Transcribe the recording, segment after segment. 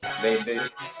They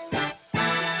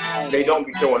don't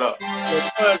be showing up.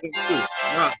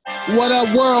 What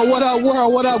up, world? What up,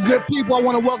 world? What up, good people? I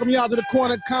want to welcome y'all to the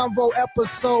Corner Convo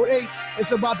episode 8.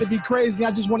 It's about to be crazy.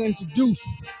 I just want to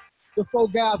introduce the 4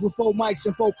 guys with 4 mics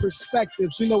and 4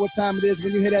 perspectives. You know what time it is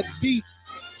when you hear that beat.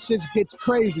 Shit gets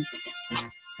crazy.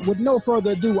 With no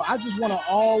further ado, I just want to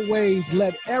always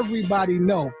let everybody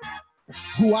know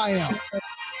who I am.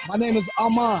 My name is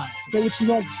Armand. Say what you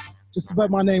want, just spell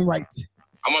my name right.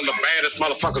 I'm one of the baddest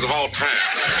motherfuckers of all time.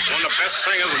 One of the best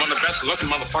singers, one of the best looking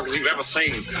motherfuckers you've ever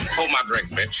seen. Hold my drink,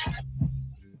 bitch.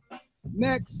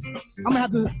 Next, I'm going to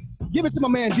have to give it to my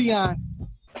man, Dion.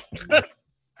 Real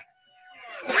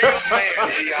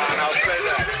man, Dion, I'll say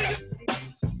that.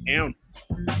 Damn.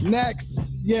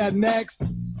 Next.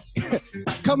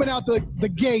 Coming out the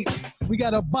gate, we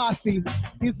got a bossy.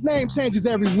 His name changes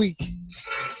every week.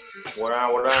 What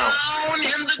down? Down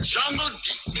in the jungle.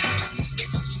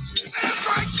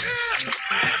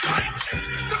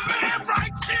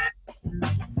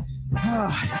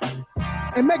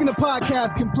 And making the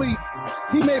podcast complete,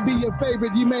 he may be your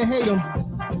favorite, you may hate him,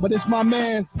 but it's my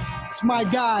man, it's my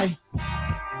guy.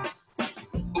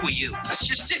 Who are you? That's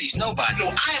just it, he's nobody. No,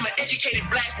 I am an educated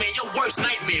black man, your worst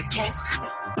nightmare, punk.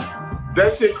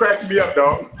 That shit cracks me up,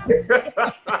 dog.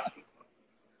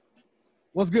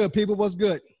 What's good, people? What's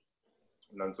good?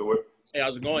 Nothing to it. Hey,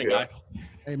 how's it going, guy?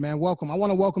 Hey, man, welcome. I want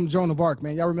to welcome Joan of Arc,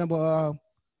 man. Y'all remember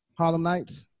Harlem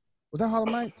Nights? Was that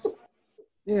Harlem Nights?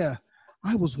 Yeah.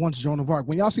 I was once Joan of Arc.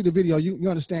 When y'all see the video, you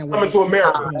understand what Coming to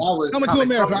America. Coming to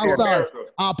America. I'm sorry.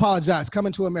 I apologize.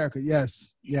 Coming to America.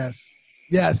 Yes. I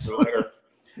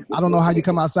don't know how you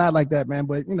come outside like that, man,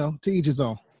 but, you know, to each his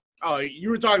own. Oh,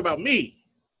 you were talking about me.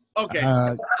 Okay.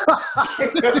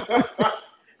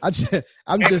 I'm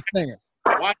just saying.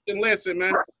 Watch and listen,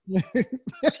 man.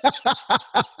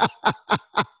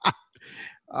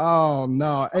 Oh,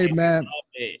 no. Hey, man.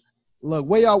 Look,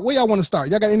 where y'all want to start?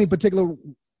 Y'all got any particular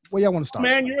where y'all want to start?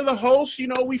 Man, you're the host. You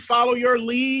know, we follow your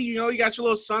lead. You know, you got your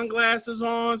little sunglasses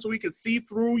on so we can see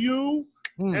through you.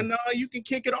 And you can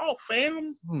kick it off,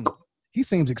 fam. He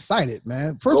seems excited,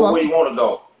 man. First go of all, where you want to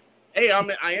go. Hey,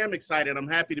 I am excited. I'm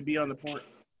happy to be on the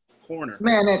corner.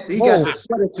 Man, he got the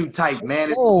sweater too tight, man.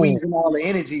 It's squeezing all the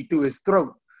energy through his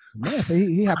throat. Man, so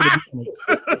he happy to be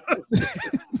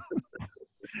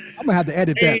I'm gonna have to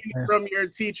edit that, man. From your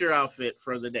teacher outfit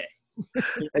for the day.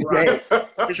 Right.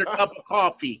 Here's your cup of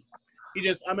coffee.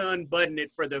 I'm gonna unbutton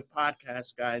it for the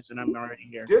podcast, guys, and I'm already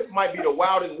here. This might be the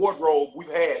wildest wardrobe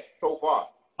we've had so far.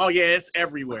 Oh yeah, it's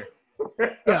everywhere.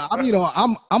 Yeah, I'm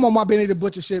on my Benny the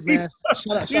Butcher shit, man.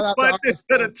 Shout out to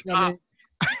the top.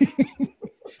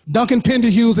 Duncan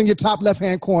Penderhughes in your top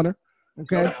left-hand corner.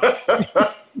 Okay.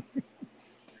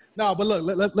 No, but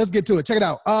look, let's get to it. Check it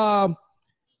out.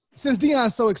 Since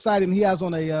Dion's so excited, and he has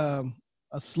on a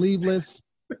sleeveless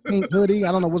pink hoodie.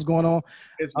 I don't know what's going on.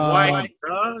 It's white,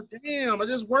 bro. Damn, I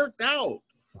just worked out.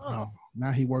 Oh,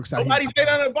 now he works out. Nobody say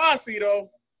that bossy though.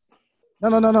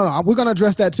 No. We're gonna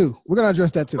address that too. What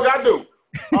I do?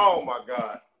 Oh my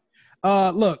God.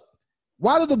 Look,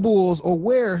 why do the Bulls, or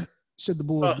where should the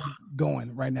Bulls be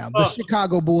going right now? The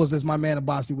Chicago Bulls, as my man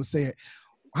Abasi would say it.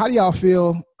 How do y'all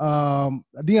feel?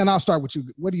 Dion, I'll start with you.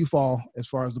 Where do you fall as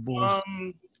far as the Bulls?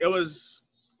 It was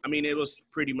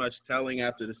pretty much telling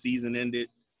after the season ended.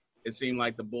 It seemed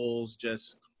like the Bulls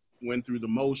just went through the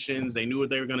motions. They knew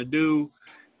what they were going to do.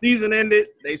 Season ended.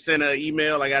 They sent an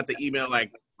email. I got the email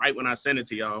like right when I sent it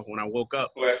to y'all when I woke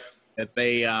up. Flex. That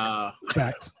they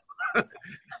Facts.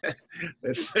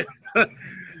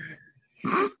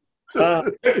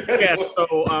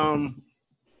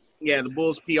 The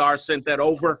Bulls PR sent that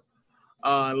over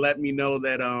and let me know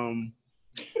that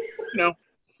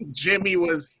Jimmy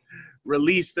was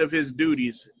released of his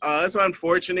duties. It's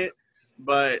unfortunate,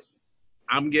 but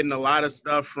I'm getting a lot of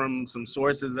stuff from some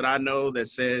sources that I know that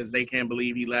says they can't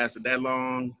believe he lasted that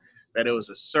long, that it was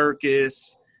a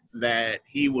circus, that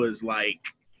he was like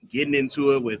getting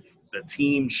into it with the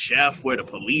team chef where the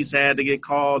police had to get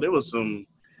called. It was some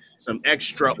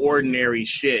extraordinary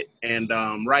shit. And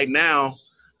right now,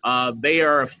 they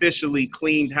are officially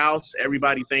cleaned house.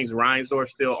 Everybody thinks Reinsdorf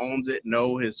still owns it.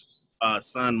 No, his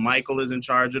son Michael is in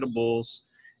charge of the Bulls,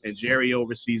 and Jerry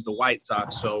oversees the White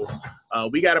Sox. So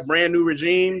we got a brand new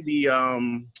regime.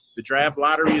 The draft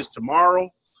lottery is tomorrow.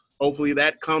 Hopefully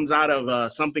that comes out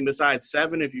of something besides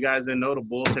 7. If you guys didn't know, the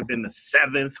Bulls have been the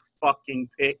 7th fucking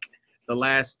pick the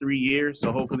last 3 years.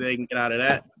 So hopefully they can get out of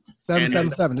that.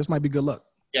 777. This might be good luck.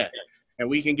 Yeah, and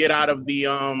we can get out of the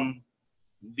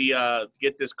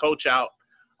get this coach out.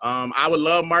 I would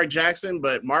love Mark Jackson,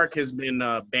 but Mark has been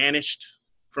banished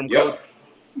from coach.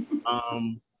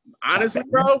 Honestly,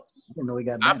 bro,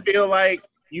 I feel like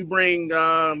You bring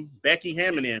Becky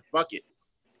Hammond in. Fuck it.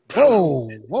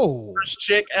 Whoa. First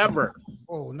chick ever.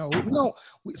 Oh, no.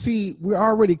 See, we're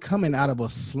already coming out of a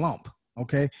slump,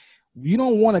 okay? You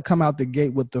don't want to come out the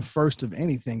gate with the first of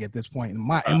anything at this point. In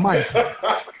my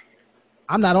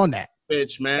I'm not on that.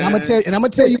 Bitch, man. And I'm gonna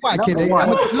tell you why, Kid. I'm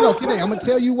gonna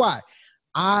tell you why.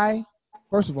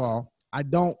 First of all, I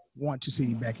don't want to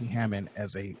see Becky Hammond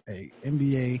as a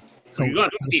NBA coach in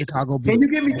the Chicago Bulls.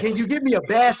 Can you give me a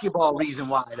basketball reason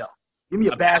why though? Give me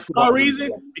a basketball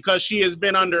reason. Because she has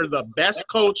been under the best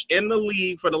coach in the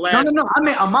league for the last. No. I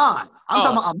meant Amon. I'm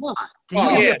talking about Amon.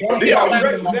 Can you give me a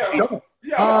basketball reason?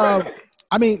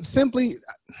 I mean, simply.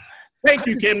 Thank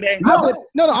you, Kim Day. No,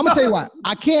 I'm gonna tell you why.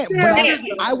 I can't. But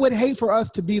I would hate for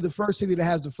us to be the first city that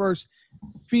has the first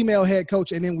female head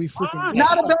coach, and then we freaking.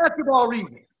 Not a basketball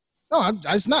reason. No,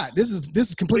 it's not. This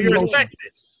is completely You're emotional.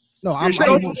 No, I'm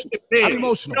emotional. I'm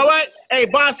emotional. You know what? Hey,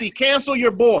 Bossy, cancel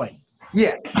your boy.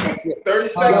 Yeah. 30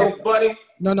 seconds, buddy.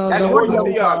 No.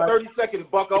 30 seconds,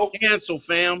 bucko. Cancel,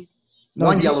 fam. No,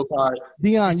 one yellow card.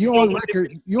 Dion, you're on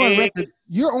record.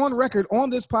 You're on record on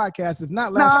this podcast. If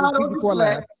not last week, before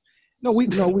last. No, we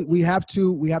have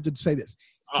to say this.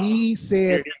 He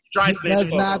said he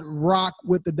does not rock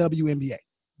with the WNBA.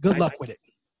 Good luck with it.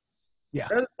 Yeah.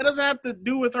 That doesn't have to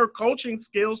do with her coaching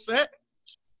skill set.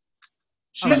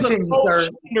 She's Continue, a coach. sir.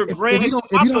 If you don't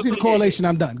see the correlation,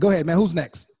 I'm done. Go ahead, man. Who's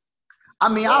next?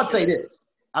 I mean, I'll say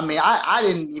this. I mean, I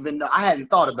didn't even know. I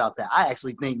hadn't thought about that. I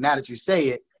actually think now that you say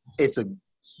it, it's a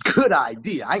good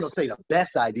idea. I ain't gonna say the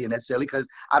best idea necessarily because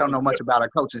I don't know much about her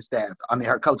coaching staff. I mean,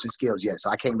 her coaching skills yet, so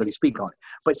I can't really speak on it.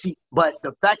 But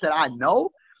the fact that I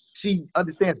know she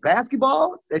understands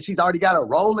basketball, that she's already got a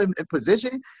role in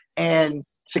position, and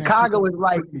Chicago is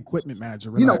like equipment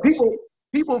manager. Relax. You know,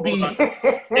 people be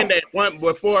in that one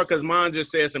before because Mon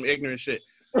just said some ignorant shit.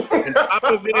 And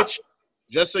Popovich,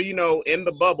 just so you know, in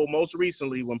the bubble most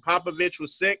recently when Popovich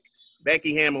was sick,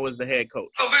 Becky Hammond was the head coach.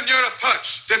 Oh, then you're a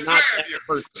punch. There's three of you.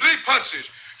 3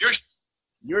 punches.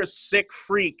 You're a sick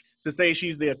freak to say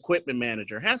she's the equipment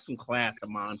manager. Have some class,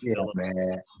 Amon. Yeah,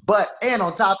 man. And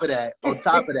on top of that,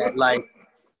 like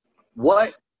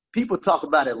what people talk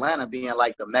about Atlanta being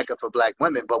like the mecca for black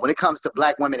women, but when it comes to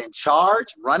black women in charge,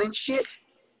 running shit,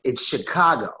 it's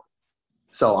Chicago.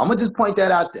 So I'm gonna just point that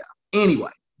out there.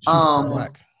 Anyway, she's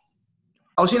black.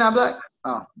 Oh, she not black?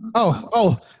 Oh.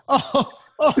 Whoa.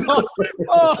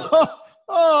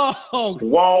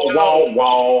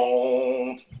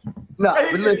 No,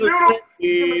 but listen, I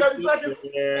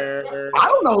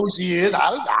don't know who she is.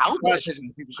 I don't know if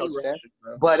people coach that.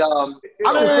 But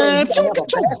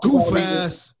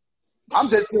I'm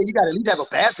just saying you got to at least have a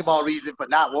basketball reason for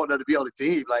not wanting her to be on the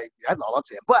team. Like that's all I'm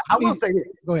saying. But I will say this.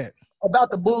 Go ahead.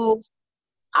 About the Bulls,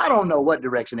 I don't know what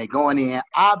direction they're going in.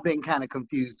 I've been kind of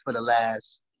confused for the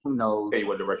last, who knows,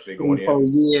 what direction they're going in. 4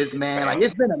 years, man. Like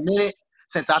it's been a minute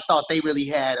since I thought they really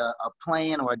had a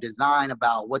plan or a design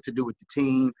about what to do with the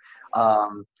team. I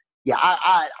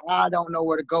don't know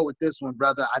where to go with this one,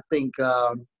 brother. I think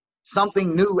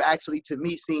something new actually to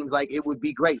me seems like it would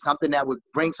be great. Something that would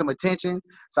bring some attention,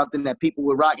 something that people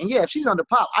would rock. And yeah, if she's under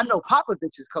Pop, I know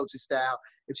Popovich's coaching style.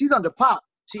 If she's under Pop,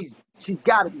 she's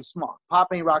got to be smart. Pop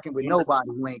ain't rocking with nobody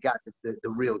who ain't got the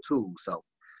real tools. So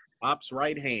Pop's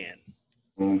right hand.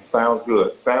 Sounds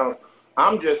good.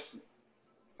 I'm just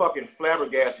fucking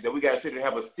flabbergasted that we got to sit and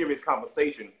have a serious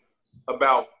conversation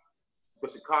about the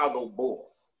Chicago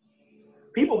Bulls.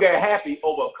 People get happy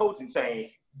over a coaching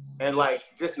change and like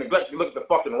just neglect to look at the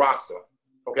fucking roster.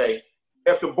 Okay,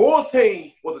 if the Bulls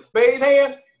team was a spade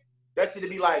hand, that should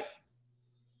be like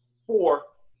 4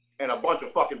 and a bunch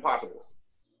of fucking possibles.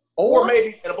 Or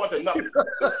maybe and a bunch of nothing.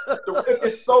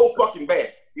 It's so fucking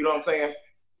bad. You know what I'm saying?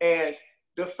 And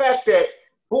the fact that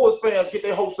Bulls fans get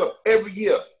their hopes up every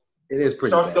year. It is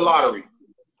pretty starts bad. the lottery.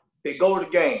 They go to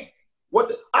the game.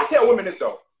 I tell women this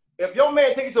though. If your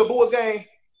man takes you to a Bulls game,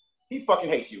 he fucking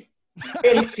hates you.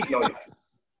 And he's cheating on you.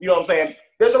 You know what I'm saying?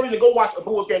 There's no reason to go watch a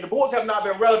Bulls game. The Bulls have not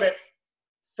been relevant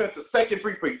since the second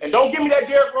pre-pre. And don't give me that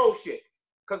Derrick Rose shit.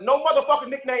 Because no motherfucking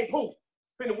nickname Pooh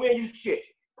finna win you shit.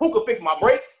 Pooh can fix my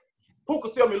brakes. Pooh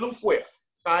can sell me loose squares.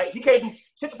 All right? He can't do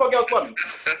shit the fuck else for me.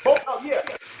 Yeah.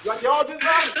 Like y'all just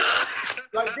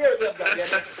like Derrick left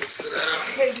goddamn.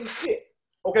 He can't do shit.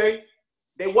 Okay?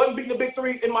 They wasn't beating the big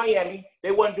 3 in Miami.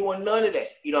 They wasn't doing none of that.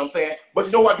 You know what I'm saying? But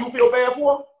you know what I do feel bad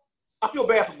for? I feel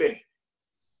bad for Benny.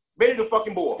 Benny the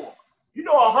fucking boy. You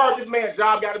know how hard this man's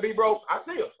job got to be, bro? I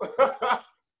see him.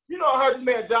 You know how hard this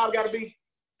man's job got to be?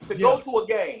 To go to a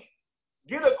game,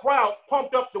 get a crowd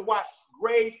pumped up to watch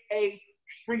grade A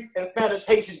streets and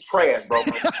sanitation trash, bro.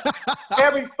 For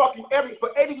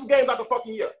 82 games out the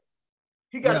fucking year.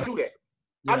 He got to do that.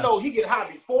 Yeah. I know he get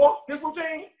high before his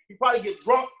routine. He probably get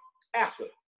drunk after.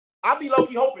 I be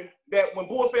low-key hoping that when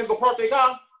Bulls fans go park their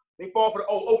car, they fall for the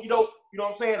old okie doke, you know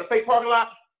what I'm saying, the fake parking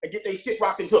lot, and get their shit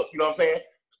rocked and took, you know what I'm saying?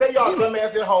 Stay y'all dumb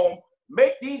ass at home.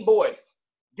 Make these boys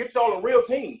get y'all a real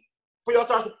team before y'all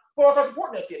start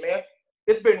supporting that shit, man.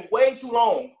 It's been way too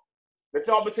long that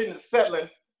y'all been sitting and settling.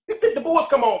 The Bulls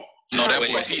come on. No, that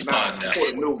was his partner.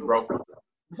 Before the news, bro.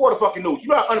 Before the fucking news. You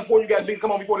know how unimportant you got to be to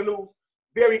come on before the news?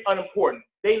 Very unimportant.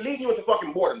 They lead you into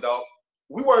fucking boredom, dog.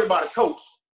 We worried about a coach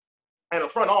and a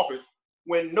front office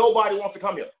when nobody wants to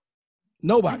come here.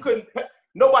 Nobody.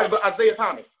 Nobody but Isaiah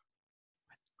Thomas.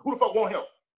 Who the fuck want him?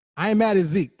 I ain't mad at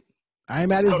Zeke. No,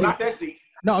 not that Zeke.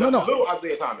 No. Little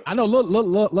Isaiah Thomas. I know, little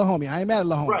homie. I ain't mad at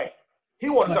little homie. Right. He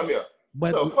want to come here.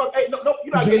 But so, fuck, hey, no,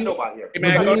 you're not getting nobody here. Hey,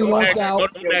 man, go to the next. out. Go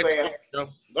to the next.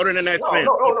 Go to the next.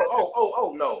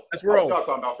 No. Let's roll. What y'all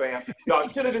talking about, fam? Y'all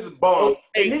killing this bums.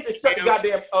 They need to shut the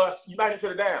goddamn United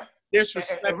Center down.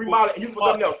 And remodel it and use it for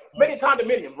something else. Make it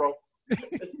condominium, bro.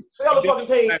 Sell the fucking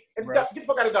team and get the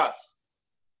fuck out of Dodge.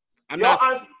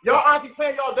 Y'all honestly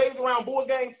playing y'all days around Bulls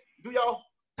games? Do y'all?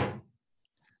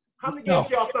 How many games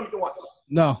y'all stomach to watch?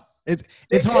 No. It's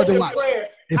hard to watch.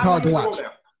 It's hard to watch.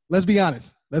 Let's be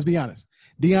honest.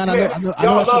 Dion, I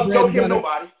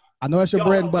know that's your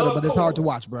bread and butter, but it's hard to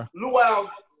watch, bro. Luau,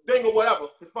 Ding or whatever,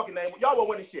 his fucking name. Y'all won't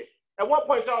win this shit. At one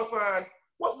point, y'all signed,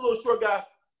 what's the little short guy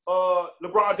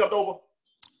LeBron jumped over?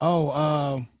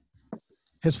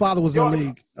 His father was in the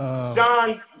league.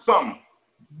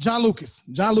 John Lucas.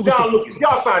 Y'all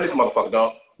signed this motherfucker,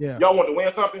 dog. Yeah. Y'all want to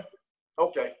win something?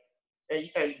 Okay.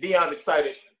 And Dion's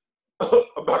excited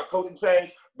about a coaching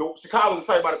change. Chicago's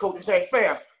excited about a coaching change.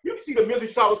 Fam, you can see the misery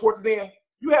Chicago sports is in.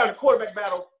 You have a quarterback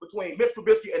battle between Mitch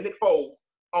Trubisky and Nick Foles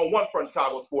on one front of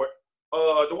Chicago sports.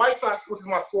 The White Sox, which is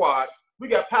my squad, we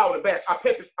got power in the bench. I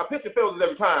pitch and fails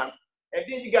every time. And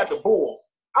then you got the Bulls.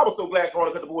 I was so glad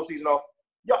Corona cut the Bulls season off.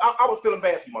 Yo, I was feeling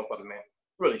bad for you motherfuckers, man.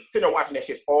 Really. Sitting there watching that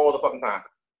shit all the fucking time.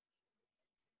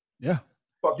 Yeah.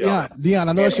 Fuck y'all. Dion,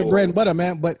 I know it's your bread and butter,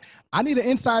 man, but I need an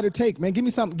insider take, man. Give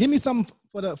me something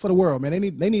for the world, man. They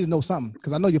need to know something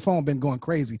because I know your phone been going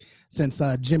crazy since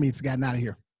Jimmy's gotten out of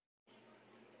here.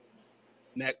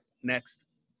 Next.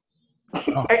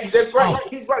 Oh. Hey, that's right.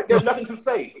 He's right. There's nothing to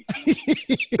say.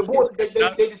 The Bulls, they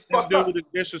just fucked up.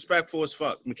 Disrespectful as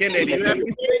fuck. McKinney, do you have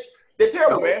anything? They're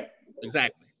terrible, man.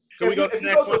 Exactly. If you go to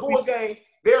the Bulls game,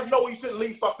 there's no way you shouldn't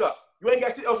leave fucked up. You ain't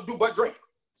got shit else to do but drink.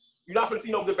 You're not going to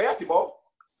see no good basketball.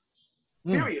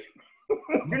 Period.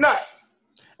 You're not.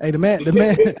 Hey, the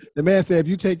man said if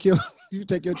you take your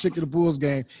chick to the Bulls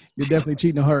game, you're definitely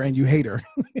cheating on her and you hate her.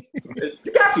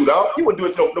 You got to, dog. You wouldn't do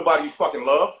it to nobody you fucking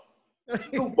love.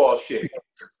 Goofball shit.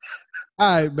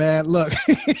 All right, man. Look,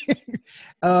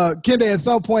 Kende, at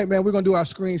some point, man, we're gonna do our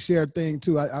screen share thing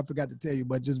too. I forgot to tell you,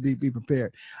 but just be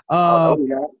prepared.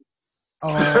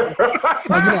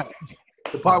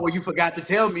 The part where you forgot to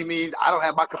tell me means I don't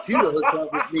have my computer hooked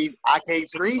up, which means I can't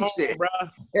screen share.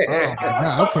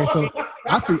 Okay, so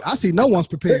I see no one's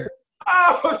prepared.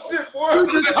 Oh shit, boy! You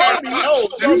just heard me.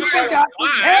 You forgot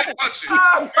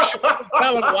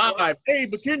Tell him live. Hey,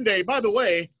 McKinney, by the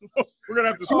way, we're gonna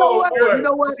have to. You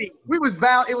know what? It was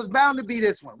bound to be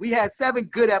this one. We had 7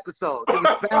 good episodes. It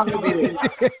was bound to be this.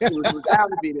 It was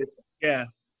bound to be this one. Yeah.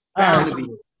 Bound to be.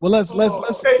 Well, let's.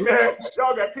 Hey man,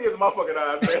 y'all got tears in my fucking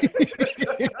eyes,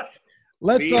 man.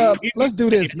 Let's do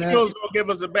this, man. Eagles gonna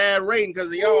give us a bad rating because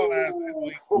of y'all ass this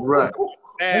week. Right.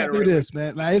 Let's do this,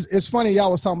 man. Now, it's funny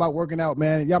y'all was talking about working out,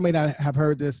 man. Y'all may not have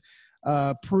heard this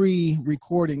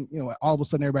pre-recording. You know, all of a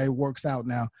sudden everybody works out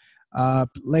now.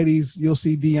 Ladies, you'll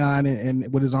see Dion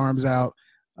and with his arms out.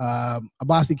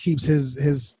 Abasi keeps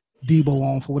his Debo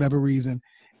on for whatever reason,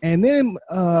 and then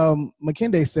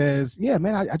McKinney says, "Yeah,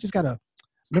 man, I just got a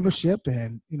membership,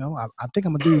 and you know, I think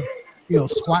I'm gonna do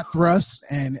squat thrusts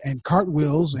and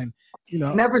cartwheels and." You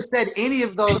know, never said any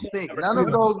of those things. None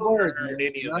of those words.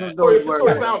 None of those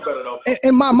words. Sounds better though.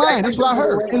 In my mind, that's what I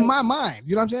heard. In my mind,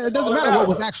 you know what I'm saying? It doesn't matter what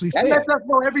was actually said. That lets us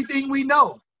know everything we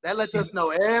know. That lets us know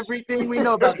everything we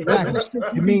know about the relationship.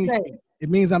 It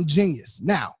means I'm genius.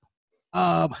 Now,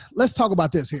 let's talk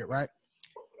about this here, right?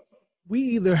 We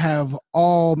either have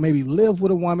all maybe lived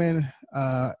with a woman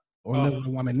or live with a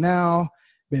woman now,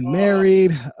 been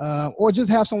married, or just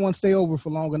have someone stay over for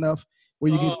long enough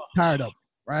where you get tired of it,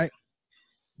 right?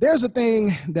 There's a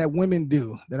thing that women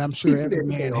do that I'm sure every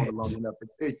man hates. Long enough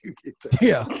until you get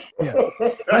tired.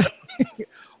 Yeah.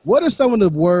 What are some of the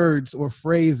words or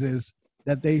phrases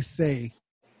that they say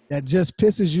that just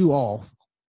pisses you off,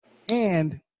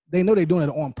 and they know they're doing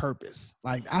it on purpose?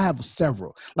 Like, I have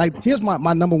several. Like, here's my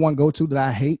number one go-to that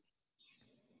I hate.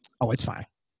 Oh, it's fine.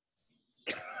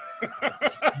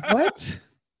 What?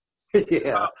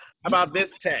 Yeah. How about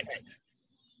this text?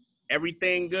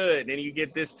 Everything good. Then you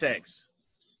get this text.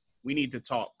 We need to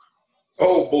talk.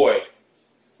 Oh boy.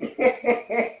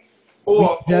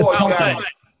 Just talking. guys,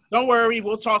 Don't worry,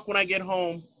 we'll talk when I get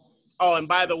home. Oh, and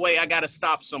by the way, I gotta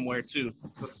stop somewhere too.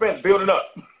 suspense building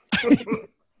up.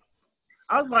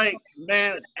 I was like,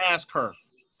 man, ask her.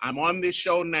 I'm on this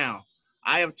show now.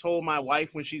 I have told my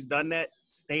wife when she's done that,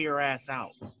 stay your ass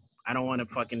out. I don't want to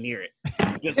fucking hear it.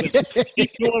 Just keep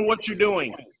doing what you're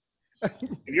doing.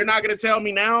 If you're not gonna tell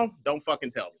me now, don't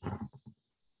fucking tell me.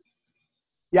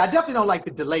 Yeah, I definitely don't like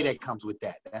the delay that comes with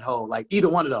that. That whole, like, either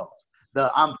one of those. The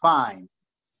I'm fine.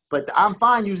 But the I'm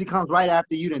fine usually comes right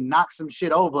after you done knocked some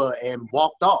shit over and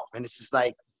walked off. And it's just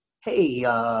like, hey, you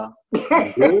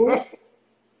good?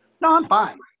 No, I'm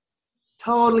fine.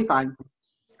 Totally fine.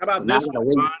 How about So now this I gotta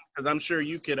one, wait. because I'm sure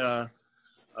you could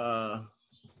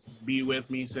be with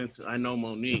me since I know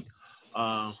Monique.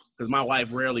 Because my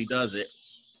wife rarely does it.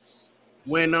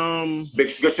 When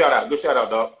Big good shout out,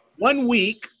 dog. 1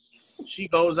 week she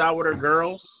goes out with her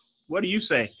girls. What do you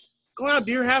say? Go out,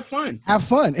 dear, have fun. Have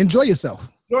fun. Enjoy yourself.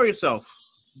 Enjoy yourself.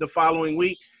 The following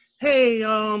week, hey,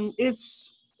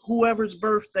 it's whoever's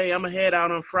birthday. I'm gonna head out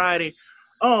on Friday.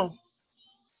 Oh,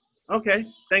 okay.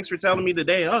 Thanks for telling me the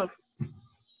day of.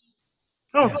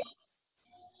 Oh, Yeah.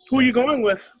 who are you going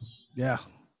with? Yeah.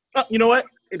 Oh, you know what?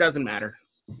 It doesn't matter.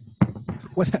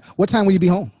 What time will you be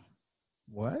home?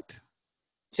 What?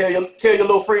 Tell your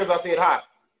little friends I said hi.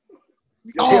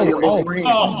 Tell your little friend.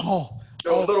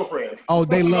 Your little friends. Oh,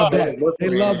 they love that. They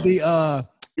love the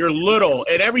You're little,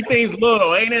 and everything's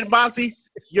little, ain't it, Bossy?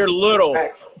 You're little.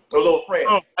 Thanks. Your little friends.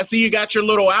 Oh, I see you got your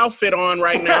little outfit on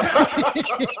right now.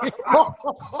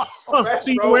 I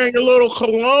see you wearing your little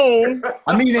cologne.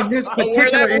 I mean, in this Don't wear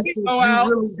particular that when we instance, go you out.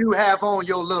 really do have on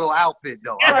your little outfit,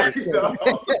 though. I'm just saying.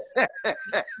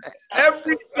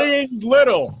 Everything's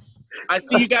little. I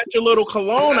see you got your little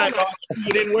cologne. I got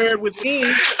you didn't wear it with me.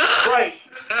 Right.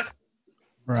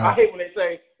 Right. I hate when they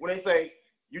say,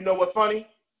 you know what's funny?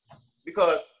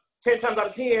 Because 10 times out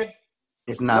of 10,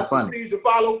 It's not what funny. you to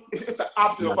follow, it's the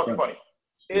opposite of Not fucking funny.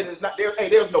 It is not there. Hey,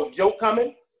 there's no joke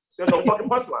coming. There's no fucking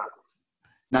punchline.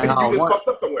 Now, You just one, fucked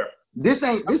up somewhere. this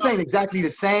ain't exactly the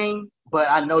same, but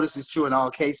I notice it's true in all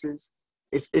cases.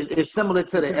 It's similar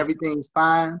to the everything's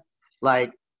fine.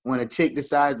 Like when a chick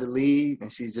decides to leave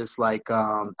and she's just like,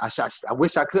 I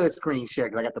wish I could screen share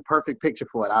because I got the perfect picture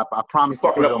for it. I You promise to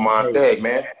fucking put up it on on my the page. dag,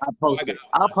 man. I'll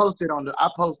post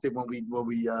it when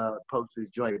we post this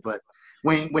joint. But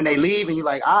when they leave and you're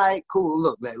like, all right, cool,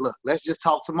 look, let's just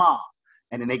talk tomorrow.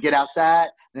 And then they get outside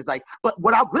and it's like, but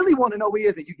what I really want to know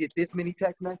is that you get this many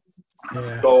text messages.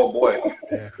 Yeah. Oh boy.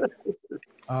 Yeah.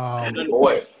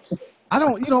 Boy. I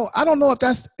don't know if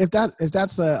that's a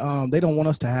they don't want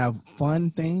us to have fun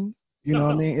thing. You know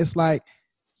what I mean? It's like,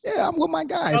 yeah, I'm with my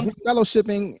guys. We're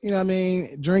fellowshipping, you know what I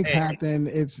mean? Drinks happen.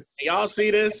 It's Y'all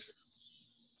see this?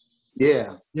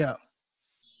 Yeah. yeah.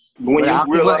 When you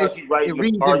realize he's right it in the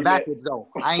reads in argument. backwards though.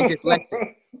 I ain't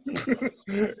dyslexic.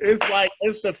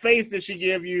 It's the face that she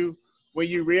give you when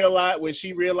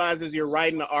she realizes you're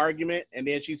writing the argument, and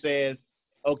then she says,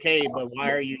 "Okay, but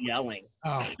why are you yelling?"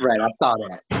 Oh. Right, I saw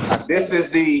that. This is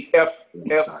the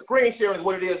if screen sharing is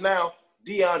what it is now.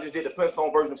 Dion just did the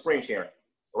Flintstone version of screen sharing.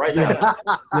 Right now.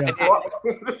 Yeah. I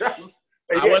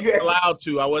wasn't allowed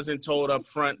to. I wasn't told up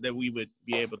front that we would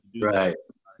be able to do that.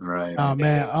 Right. Oh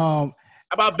man. How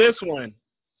about this one?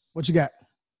 What you got?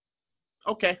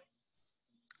 Okay.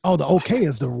 Oh, the okay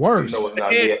is the worst. You know it's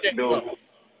not yet, dude.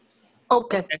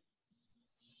 Okay.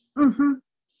 Mm-hmm.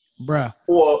 Bruh.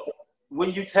 Or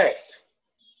when you text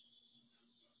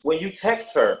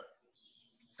her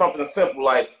something simple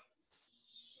like,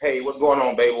 hey, what's going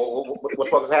on, babe? What the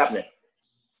fuck is happening?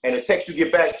 And the text you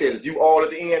get back says, you all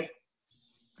at the end?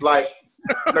 Like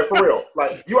for real.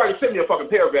 Like, you already sent me a fucking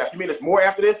paragraph. You mean there's more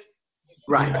after this?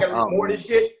 Right. I gotta read more of this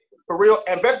shit? For real?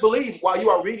 And best believe, while you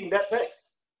are reading that text,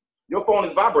 your phone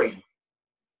is vibrating.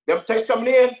 Them texts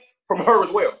coming in from her as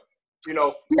well. You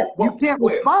know? Yeah, you can't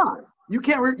respond. You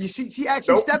can't. She asked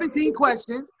you Nope. 17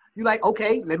 questions. You're like,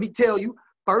 okay, let me tell you.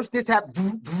 First, this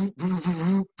happened. It's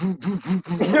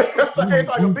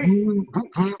like a beat.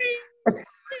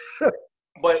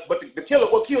 But the killer,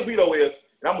 what kills me though is,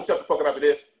 and I'm gonna shut the fuck up after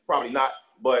this, probably not,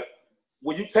 but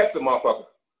when you text a motherfucker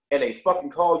and they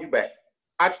fucking call you back,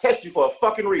 I text you for a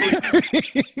fucking reason.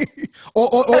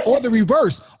 or the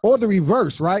reverse,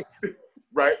 right?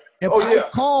 Right? If I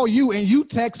call you and you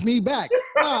text me back,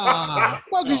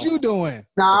 what is you doing?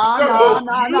 Nah.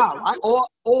 Or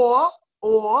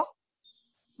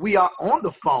we are on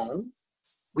the phone,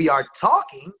 we are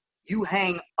talking, you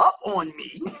hang up on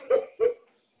me,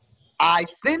 I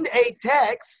send a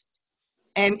text,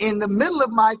 And in the middle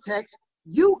of my text,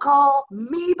 you call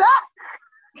me back.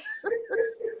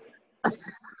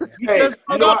 Hey,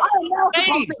 you know how, I am now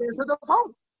supposed to answer the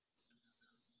phone.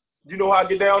 you know how I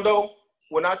get down though?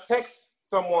 When I text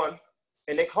someone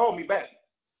and they call me back,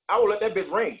 I will let that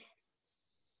bitch ring.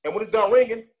 And when it's done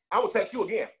ringing, I will text you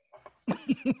again.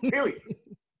 Period.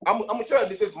 I'm gonna show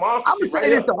you this monster I'm gonna shit say right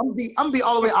this here. though. I'm gonna be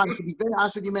all the way honest. To be very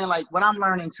honest with you, man. Like what I'm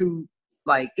learning too,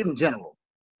 like in general,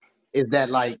 is that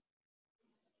like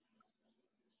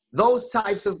those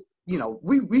types of, you know,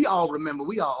 we all remember.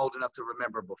 We all old enough to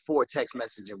remember before text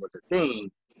messaging was a thing.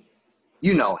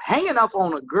 You know, hanging up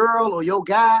on a girl or your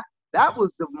guy, that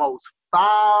was the most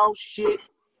foul shit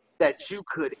that you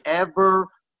could ever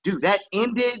do. That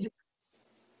ended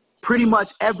pretty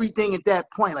much everything at that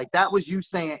point. Like that was you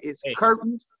saying it's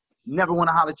curtains, never want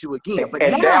to holler at you again. But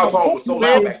And now, dial tone was so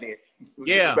loud back then.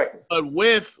 Yeah, but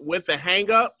with the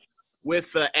hang up,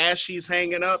 with the as she's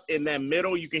hanging up in that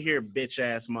middle, you can hear bitch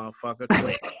ass motherfucker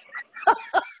click.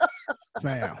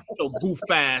 Fam. So goof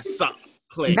ass up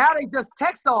click. now they just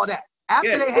text all that.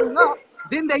 After they hang up,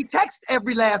 then they text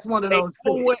every last one of those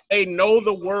things. They know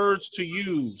the words to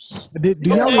use. Do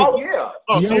y'all, yeah.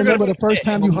 do y'all remember the first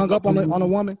time you hung up on a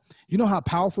woman? You know how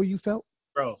powerful you felt?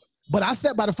 Bro. But I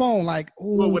sat by the phone like,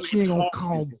 oh, she ain't gonna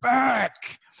call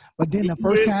back. But then the You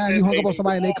first went time you and hung up they on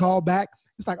somebody and they called. called back,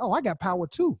 it's like, oh, I got power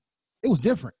too. It was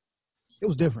different. It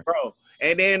was different. Bro.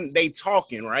 And then they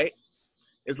talking, right?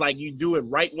 It's like you do it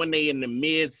right when they in the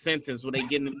mid sentence when they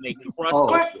get in they crust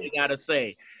what they gotta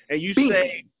say. And you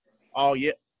say, oh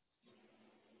yeah.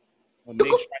 Well, make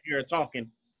sure I hear her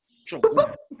talking.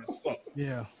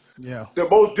 Yeah. Yeah. The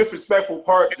most disrespectful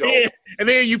part, Joe. And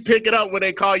then you pick it up when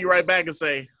they call you right back and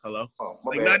say, hello. Oh,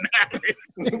 my Like bad. nothing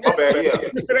happened. My bad,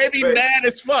 yeah. They be mad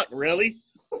as fuck, really.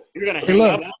 You're gonna Hey, hang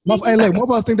look, up. hey, look, more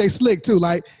of us think they slick too.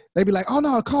 Like they be like, oh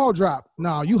no, a call drop.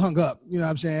 No, you hung up. You know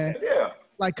what I'm saying? Yeah.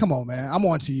 Like, come on, man. I'm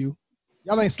on to you.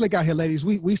 Y'all ain't slick out here, ladies.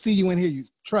 We see you and hear you.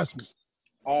 Trust me.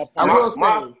 I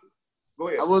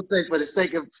will say for the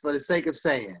sake of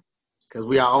saying, because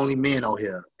we are only men on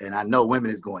here, and I know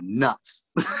women is going nuts.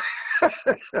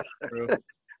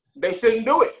 They shouldn't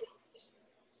do it.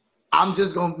 I'm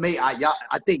just gonna make I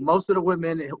think most of the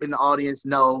women in the audience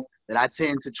know that I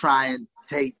tend to try and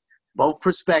take both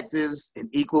perspectives in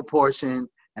equal portion,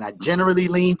 and I generally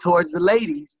lean towards the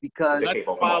ladies because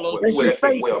let's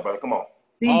face well, brother. Come on.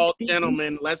 All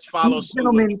gentlemen, let's follow these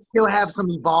gentlemen still have some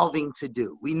evolving to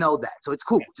do. We know that, so it's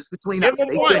cool. Just between us,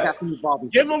 they still got some evolving.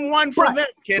 Give them one for them,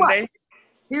 can they?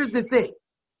 Here's the thing.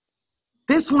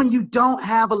 This one you don't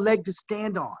have a leg to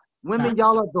stand on. Women,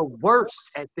 y'all are the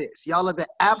worst at this. Y'all are the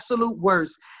absolute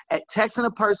worst at texting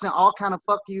a person all kind of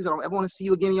fuck yous. I don't ever want to see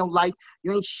you again in your life.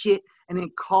 You ain't shit. And then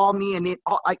call me and then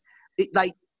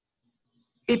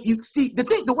if you see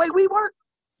the way we work,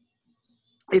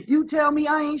 if you tell me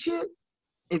I ain't shit,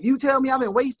 if you tell me I've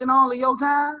been wasting all of your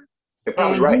time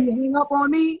and you hang up on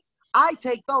me, I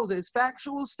take those as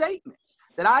factual statements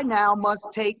that I now must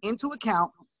take into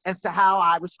account as to how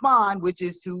I respond, which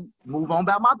is to move on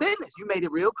about my business. You made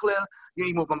it real clear. You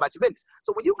need to move on about your business.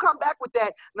 So when you come back with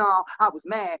that, no, I was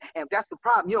mad, and that's the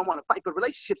problem. You don't want to fight for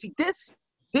relationships. See,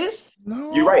 this.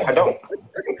 No. You're right. I don't.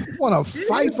 You want to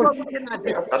fight for.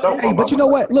 I don't. Hey, but you know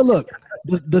what? Look.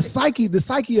 The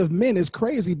psyche of men is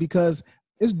crazy because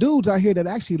it's dudes out here that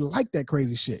actually like that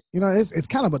crazy shit. You know, it's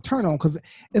kind of a turn on because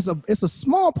it's a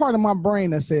small part of my brain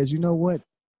that says, you know what,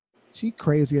 she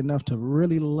crazy enough to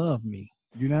really love me.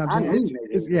 You know what I'm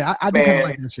saying? I do kind of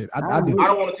like that shit. I do. I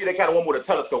don't want to see that kind of woman with a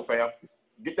telescope, fam.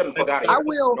 Get them the fuck out of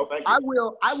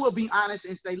here. I will be honest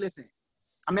and say, listen,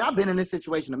 I mean, I've been in this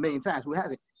situation a million times. Who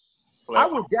hasn't? I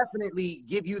will definitely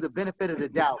give you the benefit of the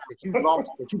doubt that you lost,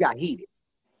 that you got heated,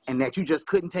 and that you just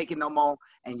couldn't take it no more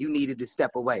and you needed to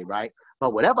step away, right?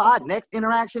 But whatever our next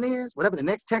interaction is, whatever the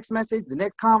next text message, the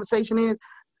next conversation is,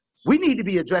 we need to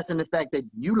be addressing the fact that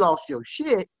you lost your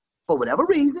shit for whatever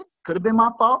reason. Could have been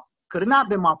my fault. Could have not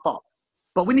been my fault.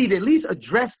 But we need to at least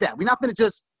address that. We're not going to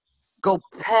just go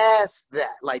past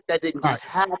that. Like, that didn't just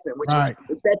happen, which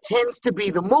that tends to be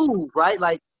the move, right?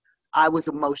 Like, I was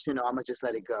emotional. I'm going to just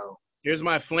let it go. Here's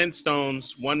my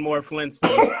Flintstones. One more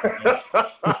Flintstone.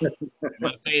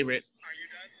 My favorite.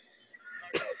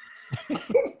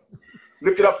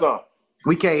 Lift it up some.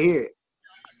 We can't hear it.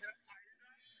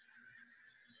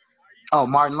 Oh,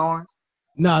 Martin Lawrence?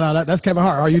 No, that's Kevin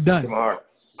Hart. Are you done? Kevin Hart.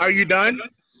 Are you done?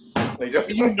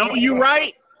 You know you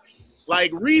right.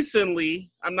 Like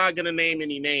recently, I'm not gonna name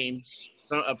any names.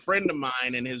 So a friend of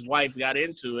mine and his wife got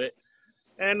into it,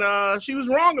 and she was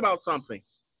wrong about something.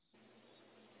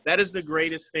 That is the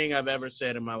greatest thing I've ever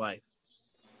said in my life.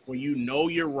 When you know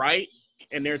you're right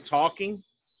and they're talking,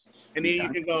 and then you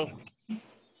can go,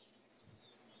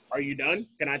 Are you done?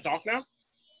 Can I talk now?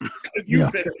 Yeah.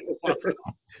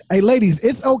 Hey, ladies,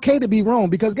 it's okay to be wrong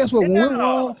because guess what?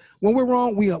 When we're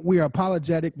wrong, we are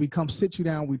apologetic. We come sit you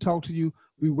down. We talk to you.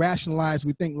 We rationalize.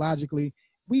 We think logically.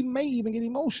 We may even get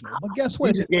emotional. But guess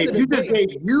what? You just gave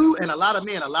you and a lot of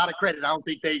men a lot of credit. I don't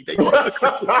think they well, I'm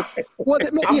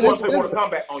going to put more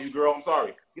comeback on you, girl. I'm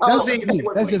sorry. I don't think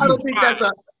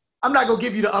that's I'm not gonna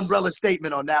give you the umbrella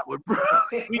statement on that one, bro.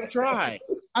 We try.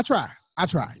 I try.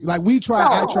 Like we try.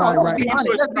 I try. Right. Let's be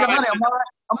honest,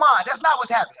 Amon. That's not what's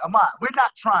happening. Amon, we're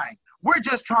not trying. We're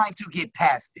just trying to get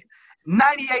past it.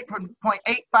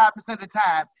 98.85% of the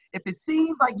time, if it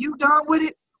seems like you done with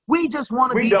it, we just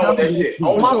want to be done with that shit.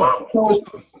 Oh my God.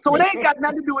 So it ain't got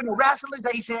nothing to do with no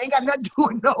rationalization. It ain't got nothing to do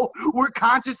with no we're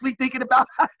consciously thinking about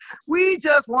it. We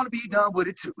just want to be done with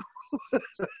it too.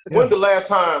 When's the last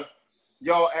time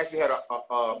y'all actually had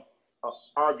a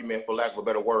argument, for lack of a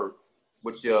better word,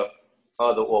 with your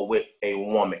other or with a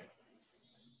woman?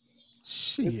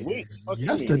 Shit.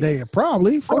 Yesterday,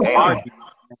 probably.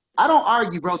 I don't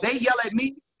argue, bro. They yell at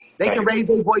me. They can raise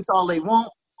their voice all they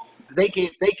want. They can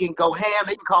go ham.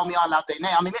 They can call me all out their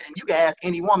name. I mean, and you can ask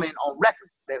any woman on record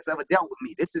that's ever dealt with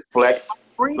me. This is flex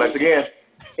again.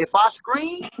 If I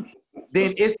scream,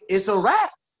 then it's a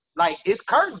wrap. Like it's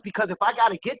curtains, because if I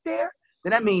gotta get there,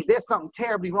 then that means there's something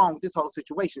terribly wrong with this whole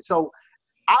situation. So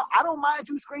I don't mind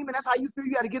you screaming. That's how you feel.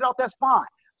 You got to get off. That's fine.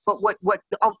 But what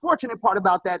the unfortunate part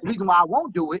about that, the reason why I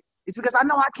won't do it, is because I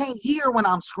know I can't hear when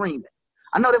I'm screaming.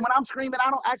 I know that when I'm screaming, I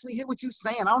don't actually hear what you're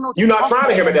saying. I don't know. You're not trying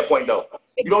to hear them at that point, though.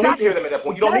 Exactly. You don't need to hear them at that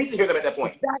point. You don't need to hear them at that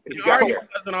point. Exactly. You got here.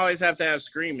 Doesn't always have to have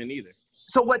screaming either.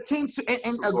 So what tends to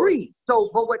and agree.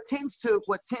 So, but what tends to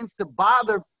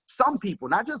bother some people,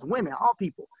 not just women, all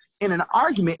people, in an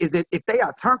argument is that if they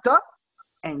are turned up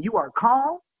and you are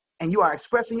calm and you are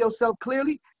expressing yourself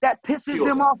clearly, that pisses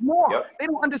them off more. Yep. They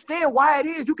don't understand why it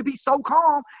is you could be so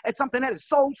calm at something that is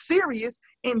so serious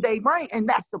in their brain. And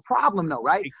that's the problem though,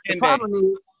 right? The problem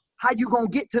is how you gonna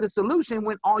get to the solution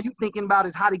when all you thinking about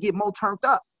is how to get more turned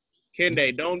up.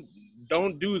 Kende,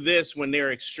 don't do this when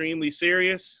they're extremely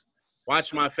serious.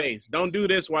 Watch my face. Don't do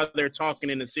this while they're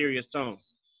talking in a serious tone.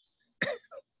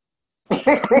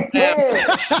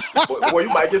 Boy, you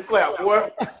might get slapped,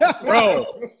 boy. Bro.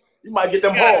 You might get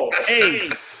them balls. Hey,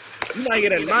 you might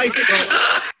get a knife.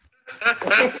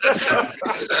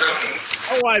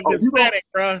 My wife is Hispanic,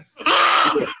 bro.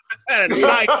 Had a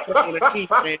knife on the teeth,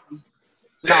 man.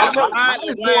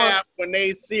 I laugh when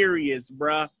they serious,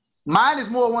 bro. Mine is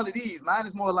more one of these. Mine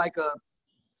is more like a.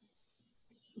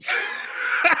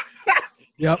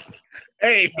 Yep.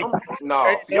 Hey,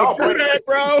 no, y'all brave, that,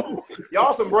 bro.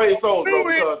 Y'all some brave souls, bro.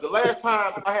 Because the last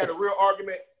time I had a real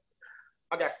argument,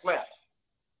 I got slapped.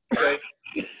 Okay?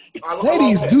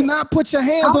 Ladies, do not put your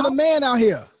hands on a man out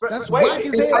here. That's whack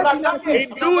as hell. I'm not done yet.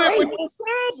 Do it with no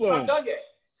problem. I'm not done yet.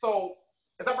 So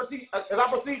as I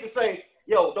proceed to say,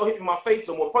 yo, don't hit me in my face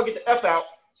no more. Before I get the F out,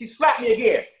 she slapped me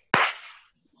again.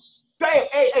 Damn,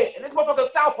 hey, and this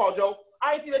motherfucker's southpaw, Joe.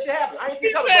 I ain't see that shit happen. I ain't see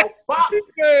it coming, bro. Bop.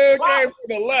 Came from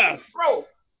the left. Bro.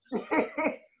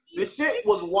 This shit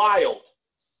was wild.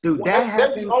 Dude,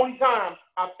 that's the only time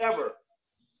I've ever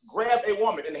grabbed a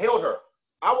woman and held her.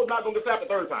 I was not going to get slapped the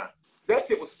third time. That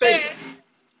shit was fake.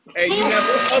 Hey, you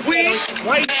never right over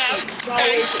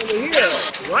here.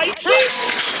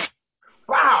 Right?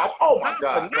 Wow. Oh, my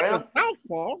God, man.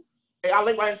 Southpaw. Hey, I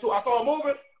linked right into it. I saw it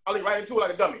moving. I linked right into it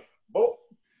like a dummy. Boom.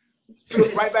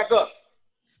 Stood right back up.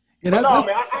 Yeah, man,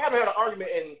 I haven't had an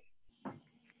argument in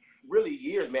really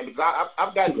years, man, because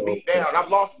I've gotten beat down. I've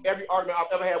lost every argument I've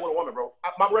ever had with a woman, bro.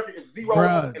 My record is 0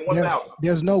 and 1,000.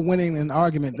 There's no winning in an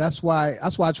argument. That's why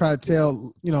I try to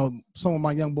tell, some of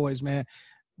my young boys, man,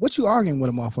 what you arguing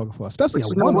with a motherfucker for? Especially a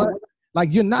woman. Like,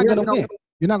 you're not going to win.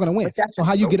 You're not going to win. So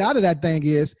how you get out of that thing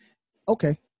is,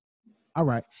 okay, all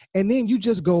right. And then you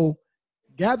just go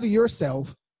gather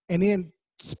yourself and then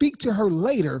speak to her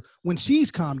later when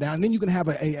she's calmed down, and then you can have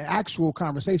an actual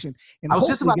conversation. And I was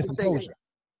just about to say that.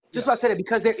 Just about to say that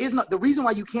because there is no, the reason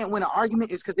why you can't win an argument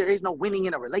is because there is no winning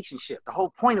in a relationship. The whole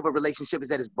point of a relationship is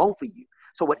that it's both of you.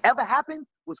 So whatever happened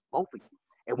was both of you.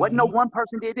 It wasn't no one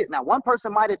person did this. Now, one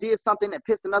person might have did something that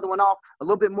pissed another one off a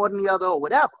little bit more than the other or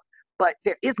whatever. But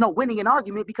there is no winning an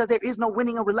argument because there is no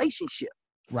winning a relationship.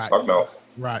 Right. Fuck no.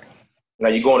 Right. Now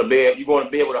you're going to bed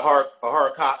with a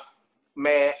hard cop,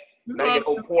 mad. Now you get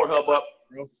old Pornhub up.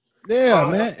 Yeah,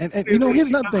 man. And here's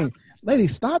another thing.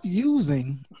 Ladies, stop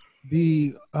using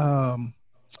the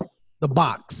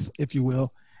box, if you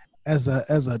will, as a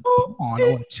pawn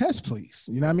or a chess piece.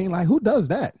 You know what I mean? Like, who does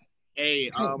that?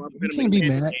 Hey, you can't be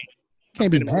mad.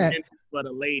 Can't be mad. For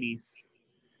the ladies,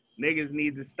 niggas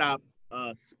need to stop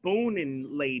spooning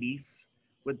ladies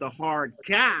with the hard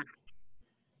cock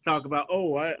talk about,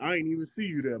 oh, I ain't even see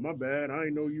you there. My bad. I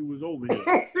didn't know you was over here.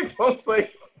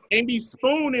 And be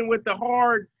spooning with the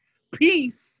hard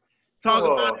piece talk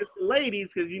about it to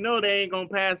ladies because you know they ain't gonna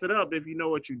pass it up if you know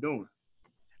what you're doing.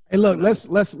 Hey, look,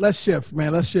 let's shift,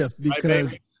 man. Let's shift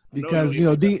because you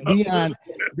know Dion's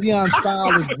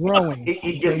style is growing.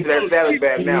 He gets to that salad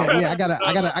bag now. Yeah. I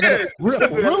gotta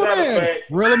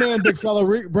reel him in, big fella.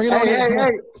 Bring it on.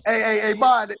 Hey,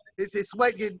 Bond. His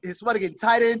sweat getting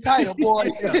tighter and tighter, boy.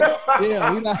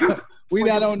 Yeah, we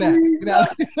not on that.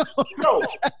 No.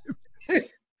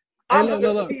 I'm looking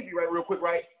at the TV real quick,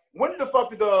 right? When the fuck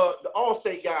did the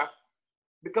Allstate guy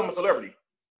become a celebrity?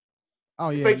 Oh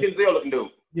yeah, fake Denzel looking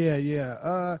dude.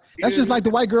 Yeah. That's just like the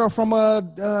white girl from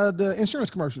the insurance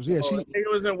commercials. Yeah, she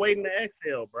wasn't waiting to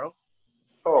exhale, bro.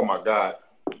 Oh my God.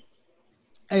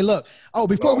 Hey, look. Oh,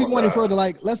 before we go any further,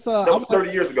 like let's that was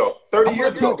 30 years ago. 30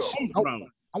 years ago.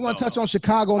 I want to touch on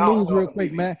Chicago news real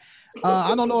quick, man.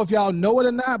 I don't know if y'all know it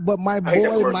or not, but my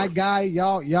boy, my guy,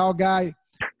 y'all guy,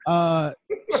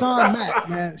 Sean Mack,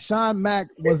 man. Sean Mack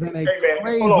was in a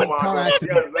crazy car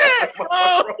accident.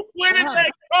 Where did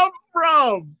that come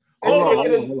from?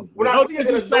 When I see it,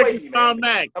 it annoys me,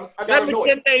 man. Let me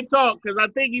get they talk because I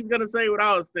think he's gonna say what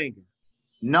I was thinking.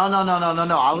 No.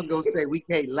 I was gonna say we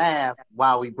can't laugh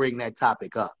while we bring that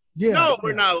topic up. Yeah. No,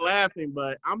 we're not laughing,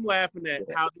 but I'm laughing at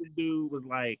how this dude was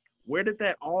like, where did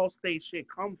that Allstate shit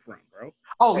come from, bro?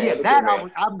 Oh yeah,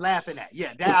 I'm laughing at.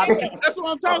 Yeah, that's what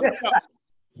I'm talking about.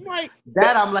 Like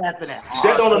that I'm laughing at.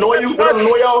 That don't annoy you? That don't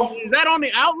annoy y'all? Is that on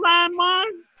the outline, man?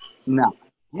 No.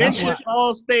 Mention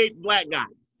Allstate black guy.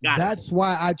 That's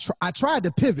why I tried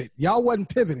to pivot. Y'all wasn't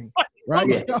pivoting, right?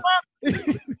 Where did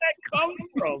that come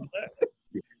from?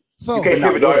 So you can't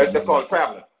pivot, dog. That's called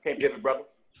traveling. Can't pivot, brother.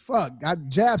 Fuck, I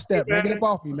jab step, man. Get up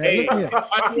off me, man. Hey,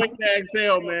 watch Wait to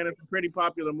Exhale, man. It's a pretty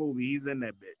popular movie. He's in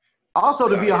that bitch. Also,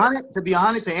 to be honest,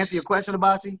 to answer your question,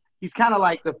 Abasi, he's kind of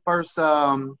like the first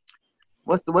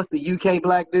what's the UK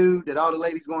black dude that all the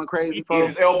ladies going crazy for?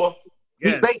 Idris Elba.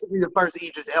 He's basically the first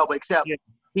Idris Elba, except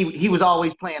he was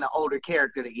always playing an older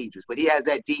character than Idris, but he has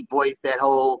that deep voice, that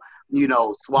whole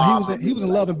suave. He was in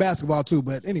Love and Basketball too,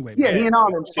 but anyway. Yeah, he and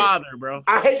all them shit. Father, bro.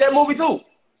 I hate that movie too.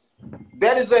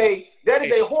 That is a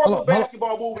horrible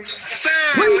basketball movie.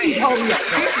 Please hold me up.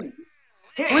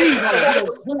 Please hold me up.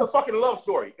 It's a fucking love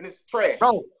story, and it's trash.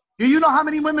 Bro, do you know how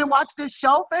many women watch this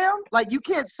show, fam? Like, you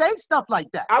can't say stuff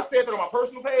like that. I've said that on my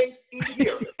personal page each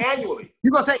year, annually.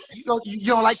 You gonna say you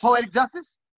don't like Poetic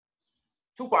Justice?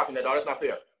 Tupac in that, dog. That's not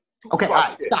fair. Okay, all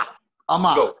right, stop. I'm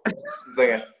out.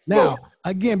 Now,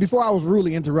 again, before I was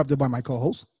rudely interrupted by my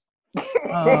co-host.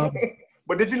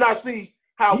 But did you not see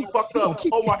how fucked up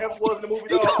Omar Epps was in the movie,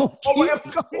 dog? Omar Epps,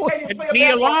 he can't even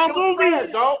play a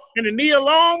basketball. In the Nia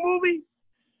Long movie?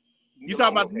 You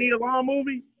talking about the Nia Long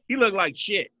movie? He looked like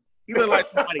shit. He looked like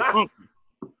somebody funky.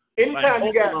 Anytime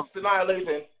you got Sanaa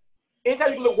Lathan,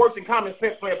 anytime you look worse than Common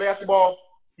Sense playing basketball,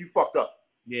 you fucked up.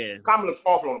 Yeah. Common looks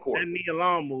awful on the court. That Nia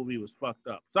Long movie was fucked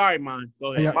up. Sorry, man.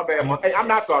 Go ahead. My bad, man. Hey, I'm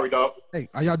not sorry, dog. Hey,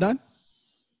 are y'all done?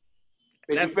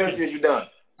 If you finish it, you're done.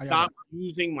 Stop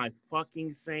using my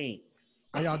fucking saying.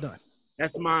 Are y'all done?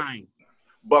 That's mine.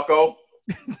 Bucko.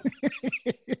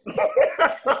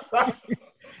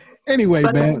 Anyway,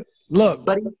 man. Look.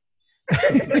 Buddy.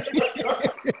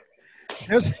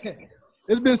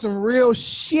 There's been some real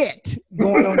shit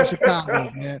going on in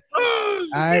Chicago, man.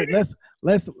 All right,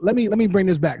 let me bring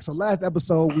this back. So last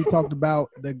episode we talked about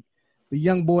the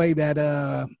young boy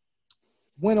that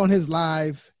went on his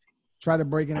live, tried to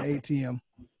break in an ATM.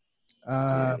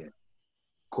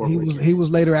 He was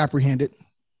later apprehended,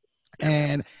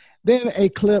 and then a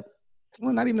clip.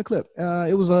 Well, not even a clip.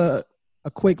 It was a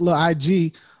quick little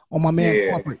IG on my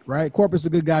man Corporate. Right, Corporate's a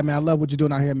good guy, man. I love what you're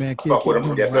doing out here, man. Fuck with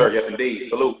him. Yes, sir. Yes, indeed.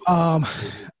 Salute.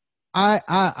 I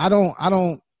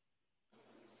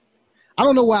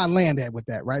don't know where I land at with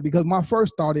that, right? Because my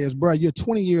first thought is, bro, you're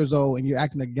 20 years old and you're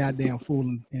acting a goddamn fool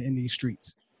in these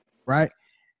streets, right?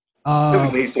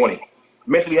 Physically, he's 20.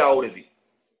 Mentally, how old is he?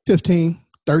 15,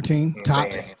 13,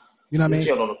 tops. You know what I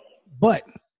mean? But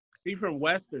he from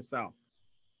West or South?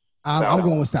 I'm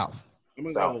going with South.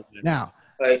 South. Now,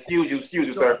 excuse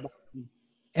you, sir.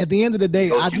 At the end of the day,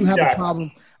 I do have a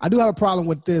problem. I do have a problem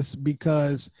with this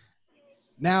because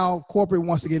now Corporate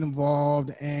wants to get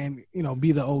involved and,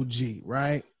 be the OG,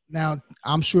 right? Now,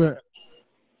 I'm sure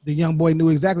the young boy knew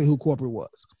exactly who Corporate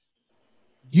was.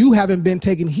 You haven't been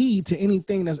taking heed to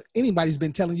anything that anybody's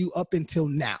been telling you up until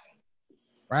now,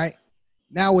 right?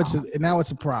 Now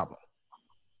it's a problem.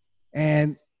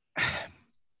 And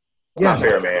not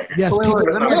fair, man. Yes, Wait, people.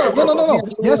 wait, let me ask you No.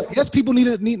 this. Yes, people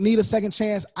need a second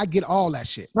chance. I get all that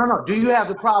shit. No. Do you have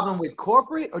the problem with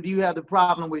corporate or do you have the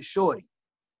problem with Shorty?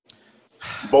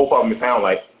 Both of them, it sound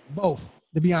like. Both.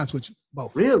 To be honest with you,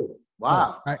 both. Really?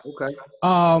 Wow. Both, right.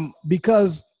 Okay.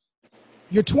 Because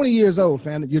you're 20 years old,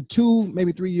 fam. You're 2,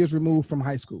 maybe 3 years removed from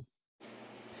high school.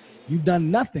 You've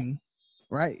done nothing,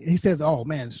 right? He says, "Oh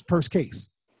man, it's first case."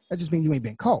 That just means you ain't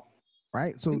been caught,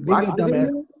 right? So then you're dumbass.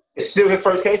 It's still his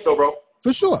first case, though, bro.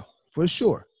 For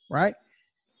sure, right?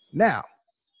 Now,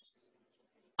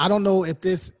 I don't know if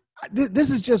this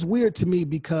is just weird to me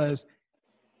because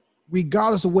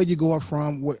regardless of where you go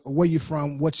from, where you're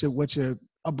from, what your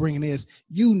upbringing is,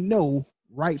 you know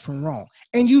right from wrong.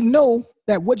 And you know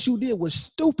that what you did was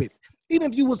stupid.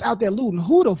 Even if you was out there looting,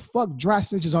 who the fuck dry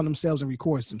snitches on themselves and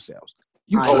records themselves?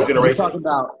 You're talking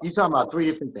about 3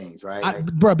 different things, right?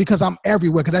 Bro, because I'm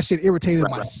everywhere, because that shit irritated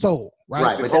my soul, right?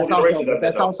 Right, but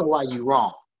that's also why you're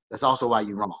wrong. That's also why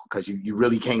you're wrong, because you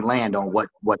really can't land on what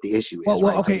the issue is.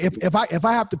 Well, okay, if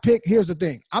I have to pick, here's the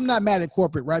thing. I'm not mad at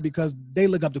corporate, right? Because they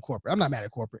look up to corporate. I'm not mad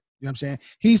at corporate. You know what I'm saying?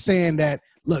 He's saying that,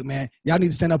 look, man, y'all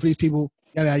need to stand up for these people,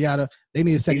 yada, yada. They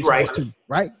need a second chance too,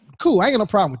 right? Cool, I ain't got no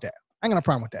problem with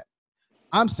that.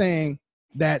 I'm saying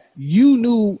that you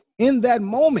knew in that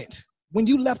moment when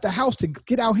you left the house to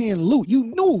get out here and loot, you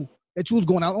knew that you was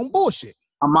going out on bullshit.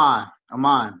 I'm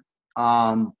on.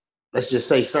 Let's just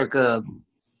say circa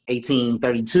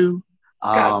 1832.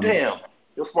 God damn.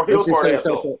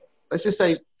 Let's just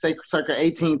say circa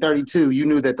 1832, you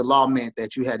knew that the law meant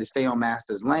that you had to stay on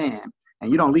master's land,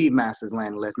 and you don't leave master's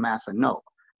land unless master know.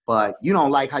 But you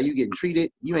don't like how you getting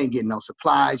treated. You ain't getting no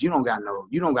supplies. You don't got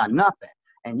nothing.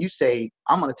 And you say,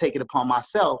 I'm going to take it upon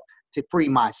myself to free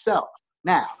myself.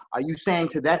 Now, are you saying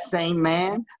to that same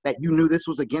man that you knew this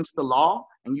was against the law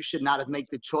and you should not have made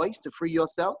the choice to free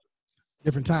yourself?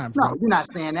 Different times, No, bro. you're not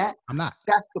saying that. I'm not.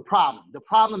 That's the problem. The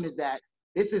problem is that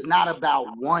this is not about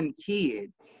one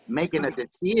kid making a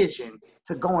decision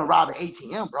to go and rob an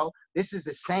ATM, bro. This is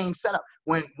the same setup.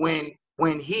 When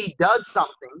he does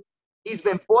something, he's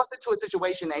been forced into a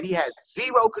situation that he has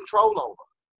zero control over,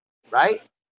 right?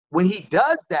 When he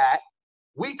does that,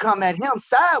 we come at him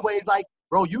sideways like,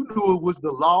 bro, you knew it was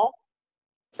the law.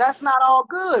 That's not all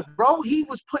good, bro. He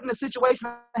was put in a situation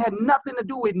that had nothing to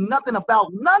do with nothing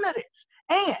about none of this.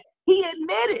 And he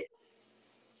admitted,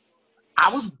 I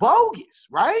was bogus,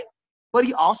 right? But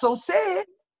he also said,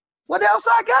 what else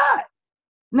I got?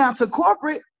 Now to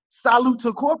corporate, salute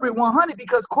to corporate 100,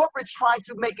 because corporate's trying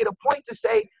to make it a point to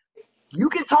say, you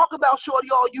can talk about Shorty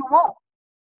all you want.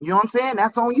 You know what I'm saying?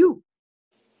 That's on you.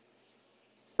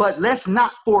 But let's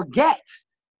not forget,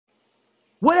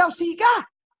 what else he got?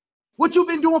 What you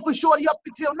been doing for Shorty up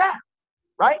until now,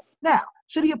 right? Now,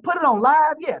 should he have put it on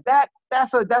live? Yeah,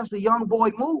 that's a young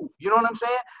boy move. You know what I'm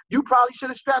saying? You probably should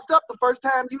have strapped up the first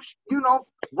time you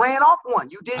ran off one.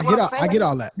 You did what I'm saying? I get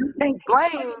all that. You can't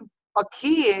blame a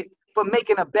kid for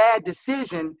making a bad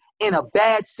decision in a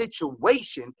bad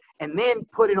situation and then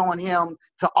put it on him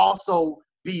to also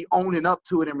be owning up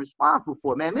to it and responsible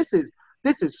for it. Man, this is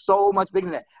so much bigger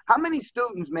than that. How many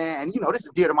students, man, and this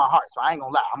is dear to my heart, so I ain't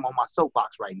gonna lie, I'm on my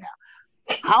soapbox right now.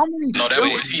 How many No, that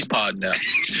means he's podding now.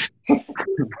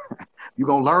 You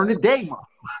gonna learn today,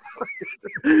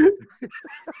 man.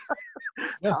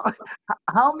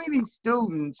 How many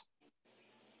students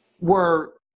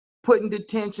were put in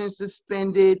detention,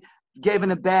 suspended,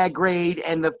 given a bad grade,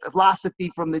 and the philosophy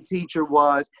from the teacher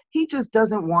was, he just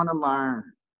doesn't want to learn?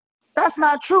 That's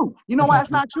not true. You know why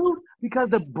it's not true? Because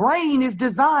the brain is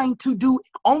designed to do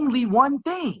only one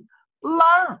thing,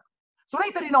 learn. So it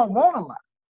ain't that they don't want to learn.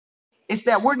 It's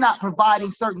that we're not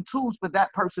providing certain tools for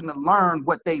that person to learn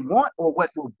what they want or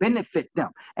what will benefit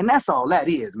them. And that's all that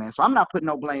is, man. So I'm not putting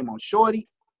no blame on Shorty.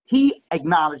 He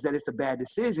acknowledged that it's a bad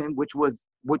decision, which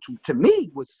to me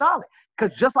was solid.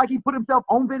 Because just like he put himself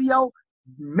on video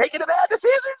making a bad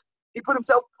decision, he put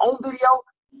himself on video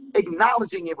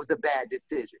acknowledging it was a bad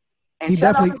decision. And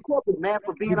shout out to corporate, man,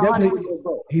 for being 100 years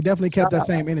old. He definitely kept that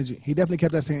same energy.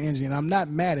 And I'm not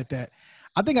mad at that.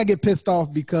 I think I get pissed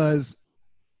off because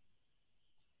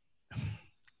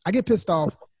when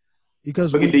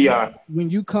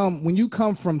you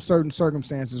come from certain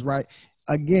circumstances, right?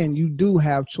 Again, you do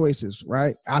have choices,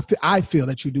 right? I feel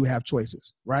that you do have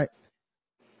choices, right?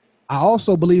 I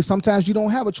also believe sometimes you don't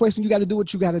have a choice and you got to do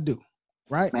what you got to do,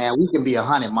 right? Man, we can be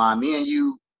 100, man. Me and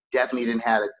you definitely didn't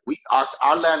have it.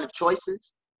 Our line of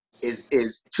choices is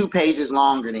 2 pages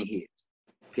longer than his.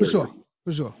 Period.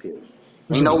 For sure.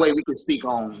 Ain't no way we can speak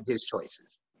on his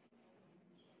choices.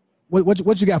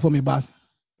 What you got for me, boss?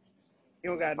 You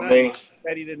don't got nothing.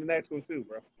 Better than the next one too,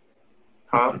 bro.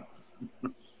 Huh?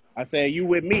 I said, you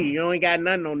with me. You ain't got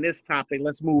nothing on this topic.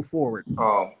 Let's move forward.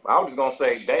 I was just gonna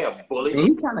say, damn, bully. And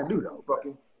he kind of do though.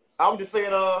 Fucking. I'm just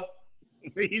saying,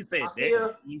 He said, I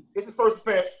hear this is first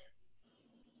offense.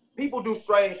 People do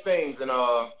strange things in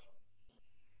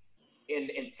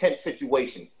intense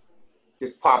situations.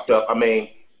 Just popped up. I mean,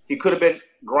 he could have been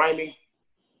grimy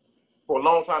for a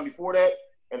long time before that,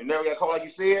 and he never got caught like you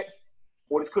said.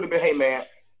 Or this could have been, hey man,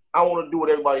 I want to do what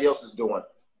everybody else is doing,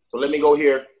 so let me go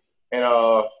here and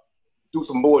do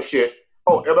some bullshit.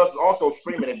 Oh, everybody else is also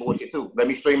streaming that bullshit too. Let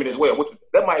me stream it as well.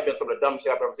 That might have been some of the dumbest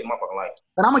shit I've ever seen in my fucking life.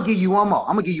 But I'm gonna give you one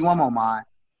more. Man.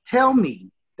 Tell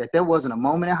me that there wasn't a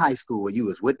moment in high school where you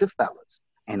was with the fellas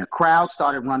and the crowd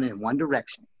started running in one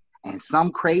direction and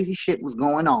some crazy shit was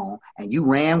going on and you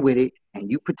ran with it and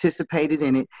you participated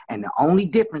in it, and the only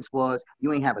difference was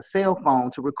you ain't have a cell phone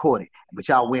to record it. But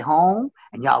y'all went home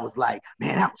and y'all was like,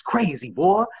 man, that was crazy,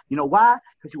 boy. You know why?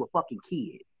 Because you a fucking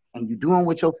kid. And you doing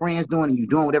what your friends doing and you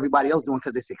doing what everybody else doing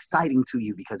because it's exciting to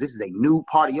you, because this is a new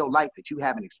part of your life that you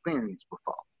haven't experienced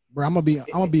before. Bro, I'm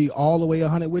gonna be all the way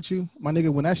 100 with you, my nigga.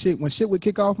 When shit would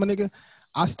kick off, my nigga,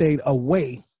 I stayed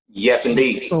away. Yes,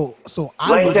 indeed. So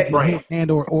I wasn't hit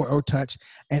and or touch,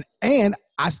 and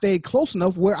I stayed close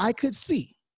enough where I could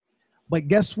see. But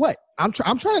guess what? I'm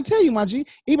trying to tell you, my G.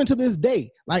 Even to this day,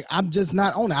 like I'm just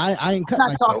not on it. I ain't cut. I'm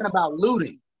not talking about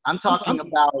looting. I'm talking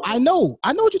about. I know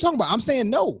what you're talking about. I'm saying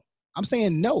no.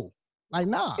 Like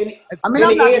nah. I mean, I'm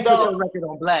not gonna put your record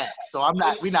on blast, so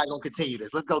we're not gonna continue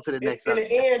this. Let's go to the next. In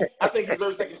the end, I think he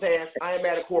deserves a second chance. I ain't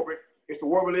mad at corporate. It's the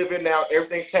world we live in now.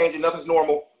 Everything's changing. Nothing's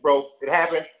normal, bro. It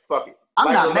happened. Fuck it.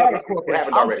 I'm not mad at corporate.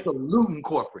 I'm saluting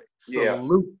corporate.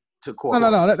 Salute to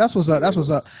corporate. No. That's what's up. That's what's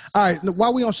up. All right.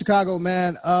 While we on Chicago,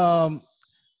 man,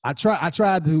 I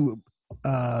tried to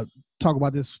talk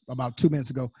about this about 2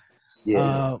 minutes ago.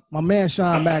 Yeah. My man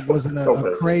Sean Mack was in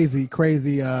a crazy car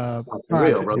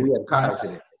real, bro. We had a car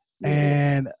accident.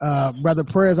 And brother,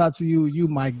 prayers out to you. You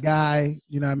my guy.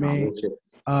 You know what I mean?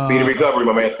 Speedy recovery,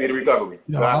 my man. Speedy recovery.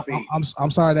 You know, I'm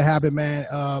sorry to happen, man.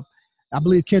 I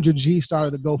believe Kendra G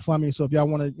started a GoFundMe, so if y'all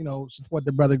want to, support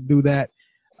the brother, do that.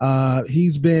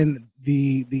 He's been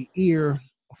the ear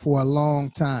for a long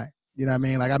time. You know what I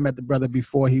mean? Like I met the brother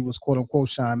before he was quote unquote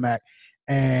Sean Mack.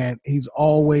 And he's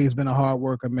always been a hard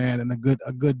worker, man, and a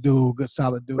good dude, good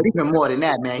solid dude. But even more than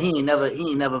that, man, he ain't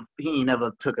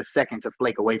never took a second to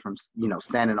flake away from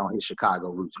standing on his Chicago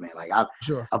roots, man. Like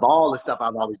of all the stuff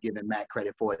I've always given Matt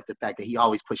credit for is the fact that he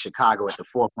always put Chicago at the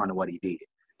forefront of what he did.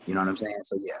 You know what I'm saying?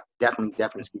 So yeah, definitely.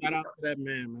 Shout out to that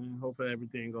man. Hopefully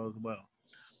everything goes well.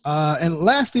 And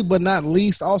lastly, but not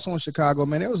least, also in Chicago,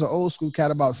 man, there was an old school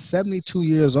cat about 72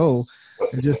 years old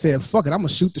and just said, "Fuck it, I'm gonna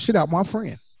shoot the shit out my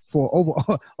friend." For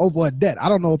over a debt. I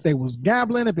don't know if they was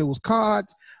gambling, if it was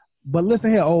cards, but listen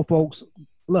here, old folks.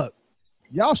 Look,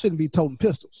 y'all shouldn't be toting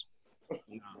pistols.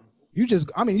 You just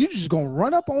gonna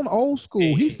run up on old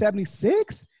school. He's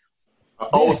 76.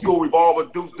 Old school revolver,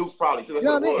 deuce probably too. You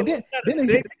know what I mean? And then he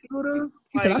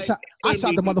said, I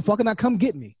shot the motherfucker. Now come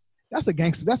get me. That's a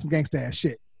gangster. That's some gangster ass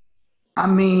shit. I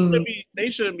mean, they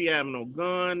shouldn't be having no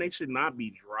gun. They should not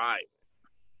be driving.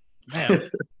 Man.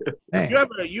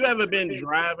 You ever been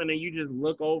driving and you just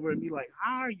look over and be like,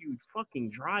 how are you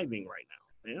fucking driving right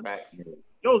now, man? Max.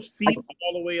 Your seat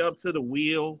all the way up to the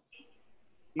wheel.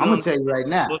 I'm gonna tell you right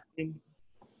now.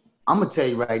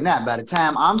 By the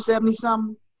time I'm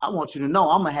 70-something, I want you to know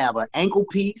I'm gonna have an ankle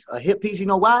piece, a hip piece. You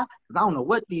know why? Because I don't know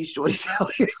what these shorties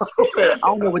I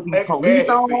don't know what these police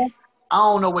on. I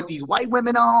don't know what these white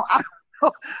women on.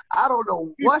 I don't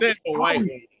know what's white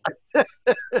women. No,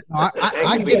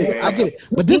 I get it.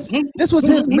 But this was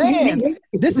his man.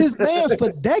 This is man's for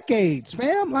decades,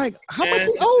 fam. Like, how much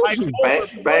he owed you?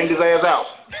 Banged his ass out.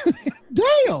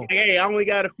 Damn. Hey, I only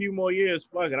got a few more years.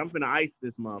 Fuck it, I'm finna ice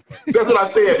this motherfucker. That's what I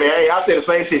said, man. Hey, I said the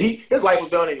same shit. His life was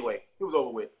done anyway. He was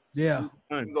over with. Yeah.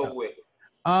 He was over with.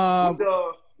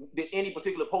 Did any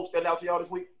particular post stand out to y'all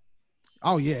this week?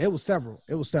 Oh yeah, it was several.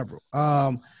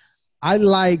 I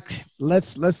like let's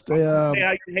say how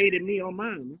you hated me on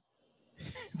mine.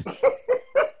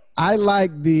 I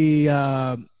like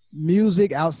the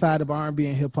music outside of R&B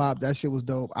and hip hop. That shit was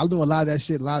dope. I do a lot of that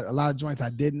shit. A lot of joints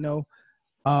I didn't know.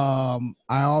 I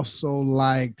also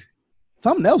liked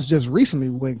something else just recently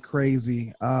went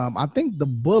crazy. I think the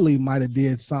Bully might have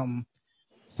did something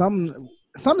in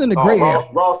the gray area.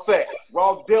 Raw sex,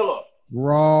 raw Dilla.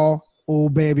 Raw. Oh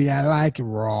baby, I like it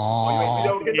raw.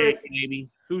 Oh, baby.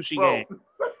 Sushi gang.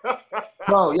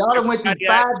 Bro, y'all done went through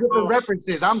 5 different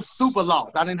references. I'm super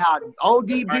lost. I didn't have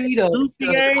ODB to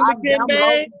Sushi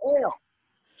gang.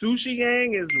 Sushi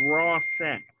gang is raw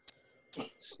sex.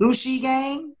 Sushi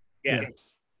gang?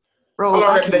 Yes. Bro, I learned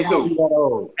I that today cannot too. be that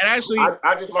old. And actually,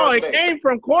 I just learned it today. came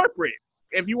from corporate.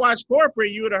 If you watch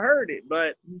corporate, you would have heard it.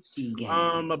 But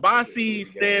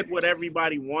Abasi said what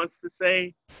everybody wants to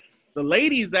say. The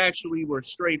ladies actually were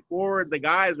straightforward. The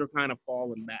guys were kind of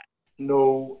falling back.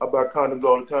 No, I buy condoms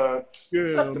all the time.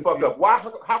 Yeah. Shut the fuck up. Why?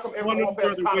 How come everyone wants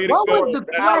to condoms? What was the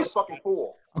question? Fucking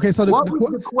fool. Okay, so What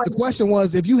was the the question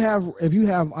was, if you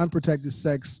have unprotected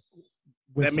sex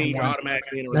with That means you're someone,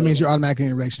 automatically in a that means you're automatically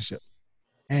in a relationship.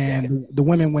 And the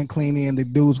women went clean in, the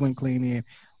dudes went clean in,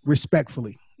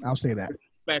 respectfully. I'll say that.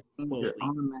 respectfully.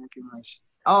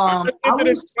 I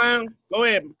This clown. Go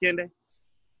ahead, McKinney.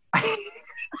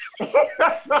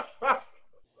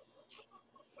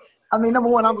 I mean, number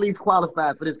one, I'm least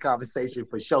qualified for this conversation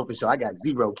for sure. I got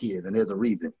 0 kids, and there's a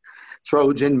reason.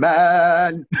 Trojan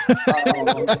man.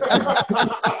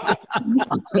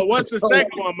 But what's the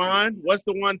second one, man? What's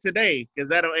the one today? Because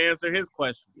that'll answer his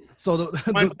question. So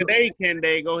today,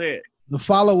 Kende, go ahead. The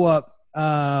follow-up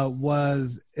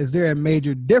was, is there a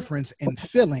major difference in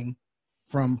feeling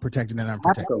from protected and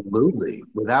unprotected? Absolutely,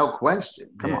 without question.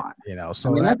 Come on. You know, so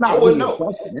I mean, that's not really a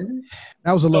question, is it?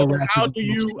 That was a little So ratchet.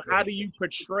 how do you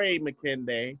portray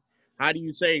McKinney? How do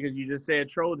you say, because you just said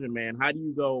Trojan man, how do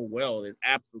you go, well,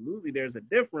 absolutely there's a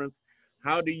difference.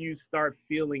 How do you start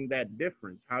feeling that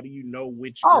difference? How do you know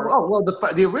which well,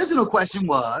 the original question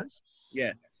was,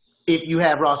 if you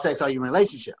have raw sex, are you in a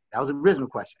relationship? That was the original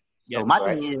question. So my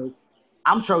thing is,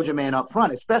 I'm Trojan man up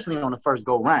front, especially on the first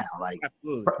go round, like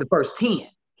the first 10.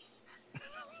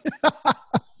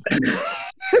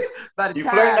 By the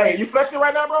time you flexing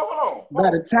right now, bro? Hold on.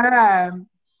 By the time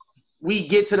we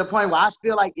get to the point where I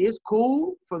feel like it's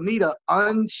cool for me to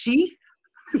unsheath.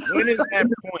 When is that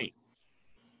point?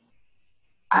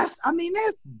 I mean,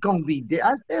 there's gonna be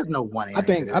there's no one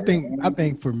answer. I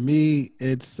think for me,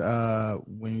 it's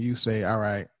when you say, all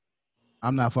right,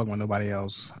 I'm not fucking with nobody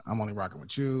else. I'm only rocking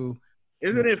with you.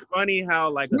 Isn't it funny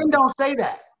how like men don't say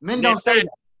that? Men don't say that.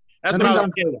 That's what I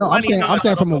was getting. No, I'm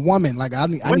saying from a woman. Like I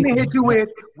need to hit you with,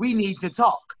 we need to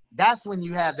talk. That's when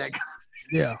you have that.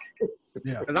 Yeah.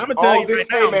 Because I'm gonna tell you right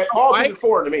now, man, all this is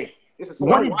foreign to me. This is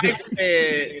foreign. My wife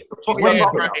said,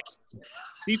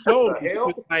 she told me,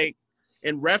 like,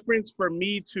 in reference for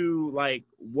me to like,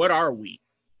 what are we?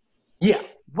 Yeah.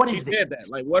 What is she said that?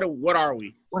 Like, what are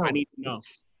we? I need to know.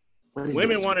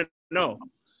 Women want to know.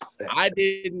 I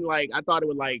didn't I thought it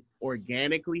would like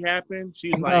organically happen.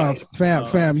 She's like,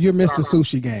 fam, you're Mr.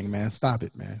 Sushi Gang, man. Stop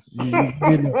it, man.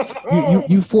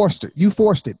 You forced it. You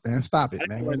forced it, man. Stop it,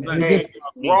 man. Hey,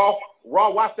 raw,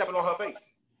 why stepping on her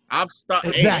face? I've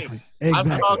exactly.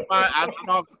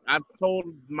 I've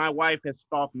told my wife has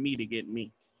stalked me to get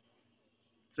me.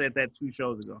 Said that 2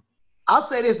 shows ago. I'll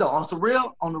say this though, on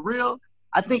the real,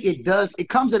 I think it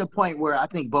comes at a point where I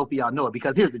think both of y'all know it,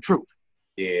 because here's the truth.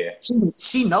 Yeah.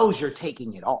 She knows you're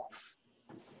taking it off.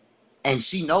 And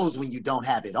she knows when you don't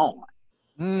have it on.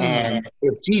 And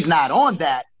if she's not on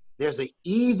that, there's an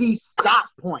easy stop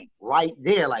point right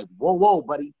there. Like, whoa,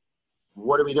 buddy,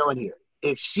 what are we doing here?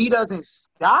 If she doesn't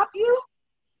stop you,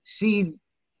 she's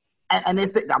and they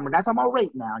say, I mean, that's about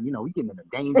rape now. You know, we getting in a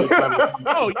dangerous level.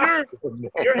 No,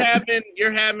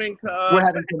 we're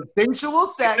having consensual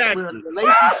sex. Exactly. We're in a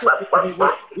relationship.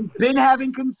 We've been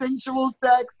having consensual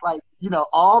sex. Like, you know,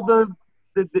 all the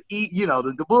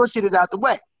bullshit is out the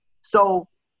way. So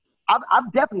I've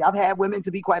had women,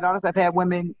 to be quite honest, I've had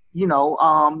women,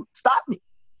 stop me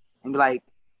and be like,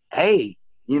 hey,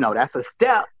 that's a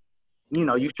step.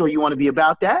 You sure you want to be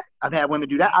about that? I've had women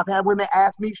do that. I've had women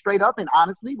ask me straight up and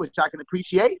honestly, which I can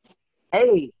appreciate,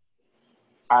 hey,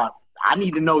 I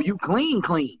need to know you clean.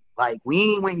 Like,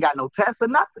 we ain't got no tests or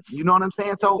nothing. You know what I'm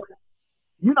saying? So,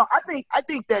 I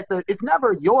think that it's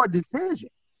never your decision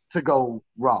to go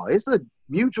raw. It's a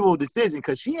mutual decision,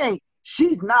 because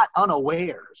she's not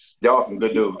unawares. Y'all some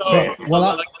good dudes.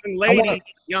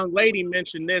 Young lady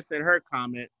mentioned this in her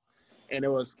comment, and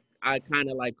I kind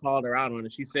of like called her out on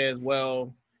it. She says,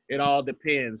 well, it all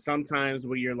depends. Sometimes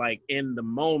when you're like in the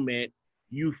moment,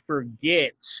 you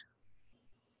forget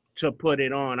to put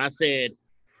it on. I said,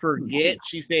 forget?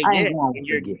 She said, yeah.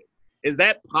 Is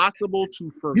that possible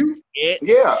to forget?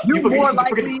 Yeah. You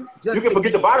can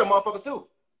forget the bottom motherfuckers too.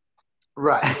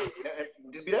 Right.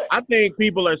 Just be that. I think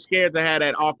people are scared to have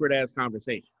that awkward ass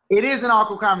conversation. It is an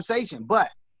awkward conversation,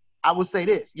 but I will say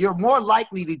this. You're more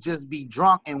likely to just be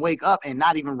drunk and wake up and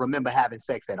not even remember having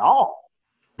sex at all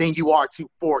than you are to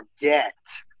forget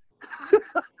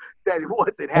that it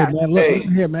wasn't happening. Man,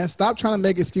 listen here, man. Stop trying to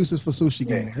make excuses for Sushi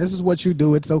Gang. This is what you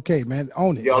do. It's okay, man.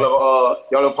 Own it. Y'all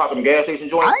ever pop them gas station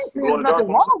joints? I ain't saying there's nothing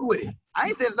wrong with it.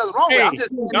 I'm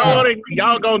just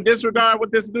y'all gonna disregard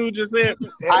what this dude just said?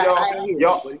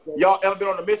 Y'all ever been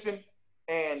on a mission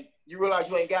and you realize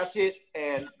you ain't got shit,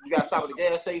 and you got to stop at the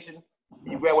gas station.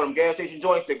 You grab one of them gas station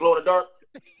joints that glow in the dark.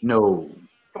 No.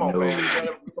 Come on, man.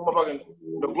 Some motherfucking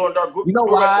the glow in the dark. You know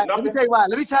why? Let me tell you why.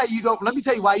 Let me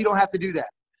tell you why you don't have to do that.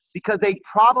 Because they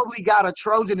probably got a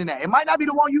Trojan in there. It might not be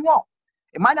the one you want.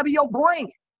 It might not be your brand,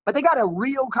 but they got a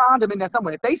real condom in there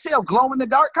somewhere. If they sell glow in the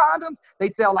dark condoms, they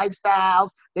sell lifestyles.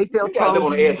 They sell you gotta live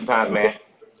on the edge sometimes, man.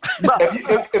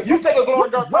 if you take a glow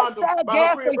in the dark what's condom, that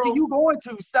gas station you going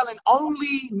to selling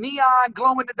only neon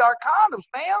glow in the dark condoms,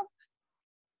 fam?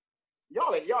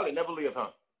 Y'all ain't never lived, huh?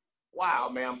 Wow,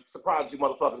 man, I'm surprised you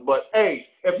motherfuckers. But hey,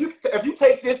 if you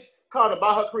take this condom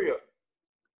by her crib,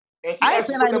 and I ain't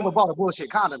saying I never bought a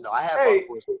bullshit condom though. I have bought a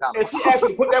bullshit condom. And she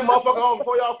actually put that motherfucker on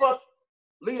before y'all fuck,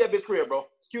 leave that bitch crib, bro.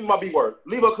 Excuse my B word.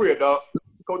 Leave her crib, dog.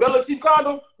 Cause that little cheap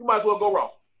condom, you might as well go wrong.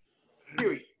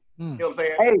 Period. You know what I'm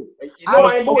saying? Hey, you know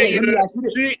I ain't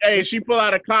bullshit. She pull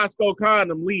out a Costco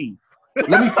condom, leave.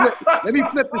 Let me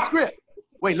flip the script.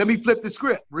 Wait, let me flip the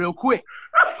script real quick.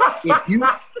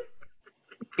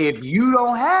 If you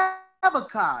don't have a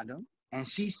condom and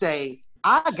she say,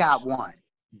 I got one,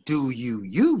 do you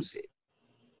use it?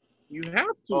 You have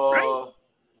to, right?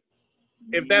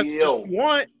 If that's what you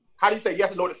want. How do you say yes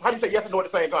and no? How do you say yes and no at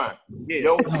the same time? Yeah.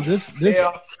 Yo,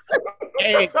 yeah.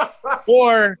 Hey,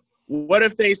 or what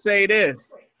if they say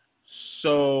this?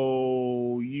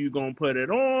 So you gonna put it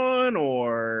on,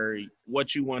 or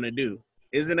what you want to do?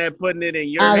 Isn't that putting it in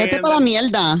your hands? Vete para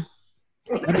mierda.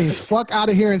 I mean, fuck out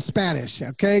of here in Spanish,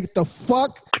 okay? Get the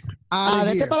fuck out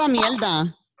of here. Vete para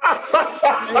mierda.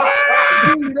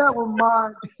 I'll give you that one,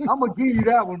 man. I'm gonna give you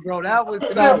that one, bro. That was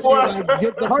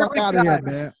get the fuck out of here,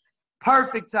 man.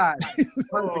 Perfect time.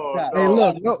 Perfect time. Hey,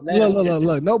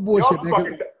 look, no bullshit,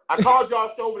 nigga. I called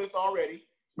y'all chauvinist already.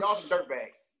 Y'all some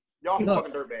dirtbags. Y'all some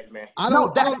fucking dirtbags, man.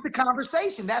 No, that's the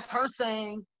conversation. That's her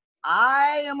saying,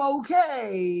 I am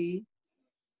okay,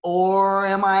 or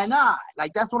am I not?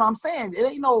 Like, that's what I'm saying. It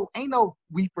ain't no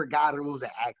we forgot it was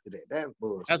an accident. That's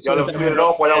bullshit. Y'all ever split it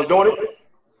off while y'all was doing it?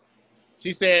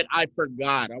 She said, I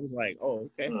forgot. I was like, oh,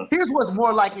 okay. Here's what's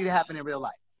more likely to happen in real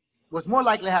life. What's more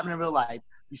likely to happen in real life,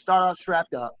 you start out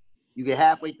strapped up, you get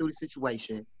halfway through the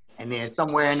situation, and then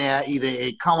somewhere in there, either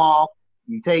it come off,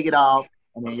 you take it off,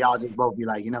 and then y'all just both be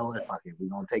like, you know what, fuck it, we're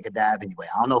going to take a dive anyway.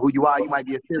 I don't know who you are. You might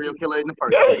be a serial killer in the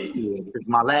first place. It's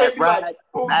my last ride.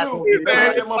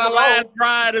 My last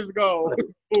ride is go.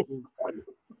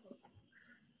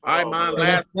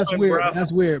 That's weird. Bro.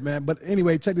 That's weird, man. But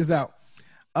anyway, check this out.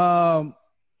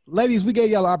 Ladies, we gave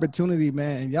y'all an opportunity,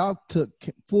 man, and y'all took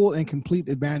full and complete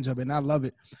advantage of it, and I love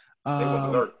it.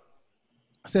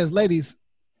 Says, ladies,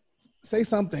 say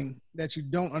something that you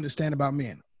don't understand about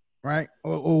men, right?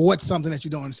 Or what's something that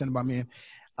you don't understand about men.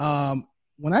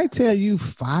 When I tell you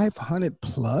 500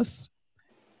 plus,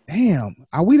 damn,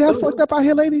 are we that fucked up out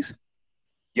here, ladies?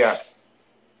 Yes.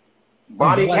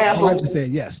 Bonnie Castle said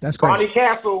yes. That's crazy. Bonnie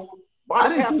Castle. I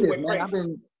didn't see this, man. I've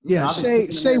been. Yeah,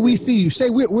 Shay, we see you. Shay,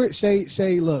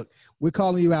 look, we're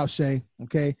calling you out, Shay,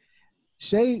 okay?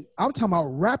 Shay, I'm talking about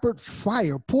rapid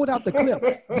fire. Pulled out the clip.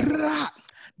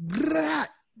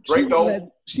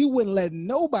 She wouldn't let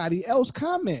nobody else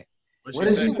comment. What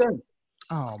did she say?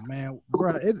 Oh, man,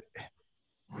 bro. I didn't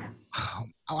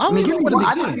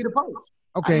see the post.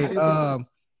 Okay,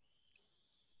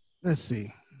 let's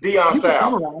see. Dion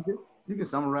You can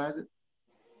summarize it.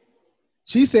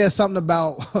 She said something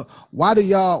about why do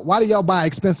y'all buy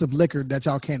expensive liquor that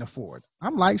y'all can't afford?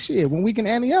 I'm like, shit, when we can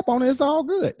ante up on it, it's all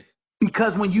good.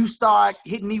 Because when you start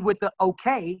hitting me with the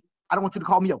okay, I don't want you to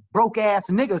call me a broke ass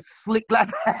nigga, slick like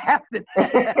after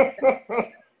that.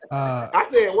 I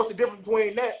said, what's the difference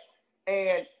between that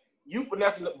and you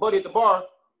finessing the buddy at the bar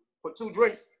for 2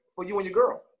 drinks for you and your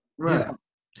girl? Right.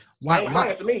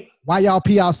 Yeah. Why y'all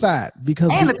pee outside?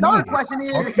 Because and the third question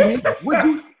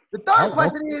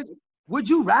is, would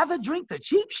you rather drink the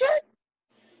cheap shit?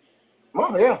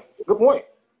 Oh yeah, good point.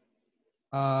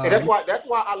 And that's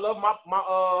why I love my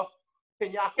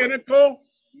pinata. Pinnacle?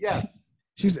 Yes.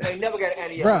 They never got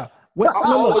any. Bruh, I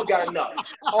always got enough.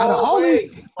 Out of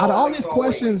all these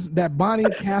questions that Bonnie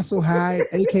Castle had,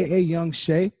 aka Young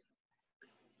Shay,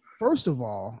 first of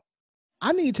all,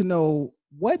 I need to know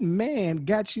what man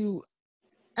got you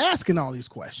asking all these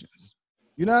questions.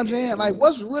 You know what I'm saying? Like,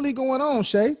 what's really going on,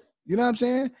 Shay? You know what I'm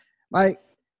saying? Like,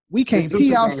 we can't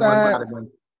pee outside.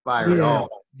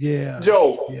 Yeah.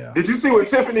 Joe, did you see what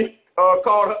Tiffany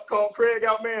called Craig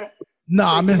out, man? No,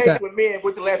 I missed that. When men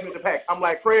went to last minute to pack. I'm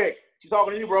like, Craig, she's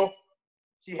talking to you, bro.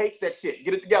 She hates that shit.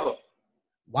 Get it together.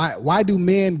 Why do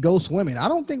men go swimming? I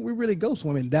don't think we really go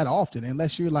swimming that often,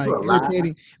 unless you're like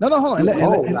irritating. No, hold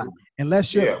on.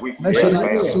 Unless you're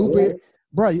like super.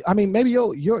 bro. I mean, maybe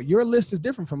your list is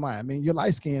different from mine. I mean, you're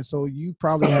light skinned, so you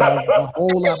probably have a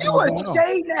whole lot You more a going on.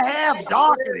 shade and a half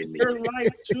darker than me. You're light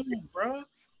too, bro.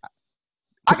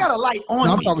 I got a light on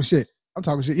No, I'm me. talking shit.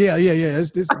 Yeah.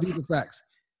 These are facts.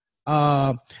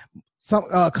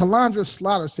 Calandra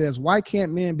Slaughter says, "Why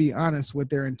can't men be honest with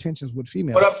their intentions with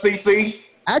females?" What up, CC?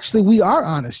 Actually, we are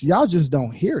honest. Y'all just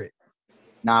don't hear it.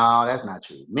 No, that's not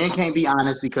true. Men can't be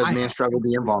honest because men struggle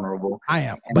being vulnerable. I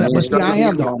am, And but men see, struggle I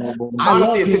am being though. vulnerable. I love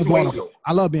Honesty is being situational. vulnerable.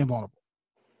 I love being vulnerable.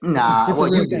 Nah, It's a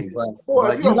well, real you do, thing. Boy,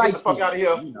 but if you you don't like get the fuck out of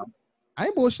here. you know. I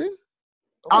ain't bullshitting.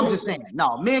 I'm just saying,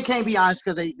 no, men can't be honest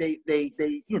because they,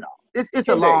 you know, it's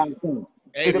a long thing.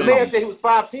 Hey, the man said he was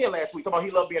 5'10" last week. Talking about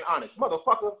he loved being honest,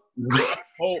 motherfucker.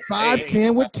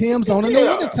 5'10" with Tim's on in the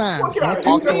wintertime.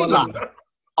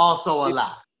 Also a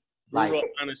lie. Brutal Like,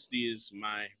 honesty is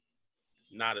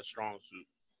not a strong suit.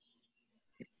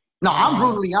 no, I'm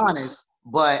brutally honest,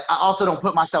 but I also don't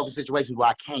put myself in situations where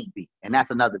I can't be, and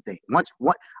that's another thing. Once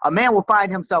a man will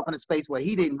find himself in a space where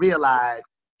he didn't realize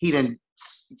he didn't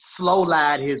slow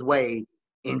lied his way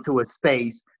into a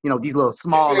space, you know, these little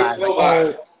small lies. Like,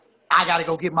 oh, I gotta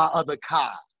go get my other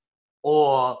car,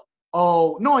 or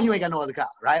oh, no, you ain't got no other car,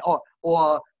 right?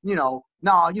 Or you know,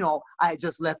 no, you know, I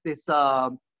just left this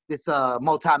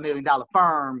multi-million-dollar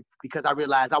firm because I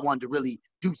realized I wanted to really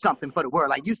do something for the world.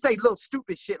 Like, you say little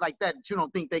stupid shit like that you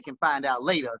don't think they can find out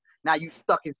later. Now you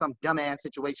stuck in some dumbass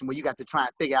situation where you got to try and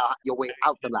figure out your way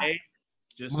out the lie.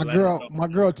 My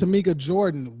girl Tamika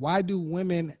Jordan, why do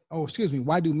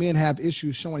men have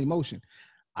issues showing emotion?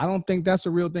 I don't think that's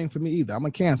a real thing for me either. I'm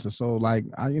a Cancer, so like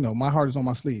my heart is on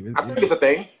my sleeve. I think it's a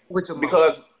thing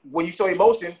because when you show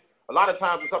emotion, a lot of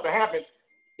times when something happens,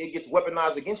 it gets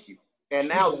weaponized against you. And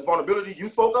now this vulnerability you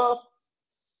spoke of,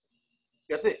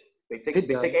 that's it. They take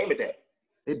aim at that.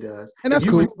 It does, and that's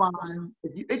cool. Respond,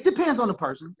 it depends on the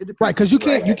person. It depends. Right, because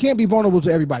you can't be vulnerable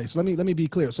to everybody. So let me be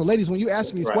clear. So, ladies, when you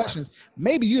ask me these questions,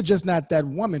 maybe you're just not that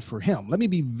woman for him. Let me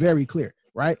be very clear.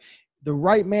 Right, the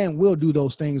right man will do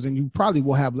those things, and you probably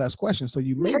will have less questions. So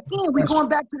we're going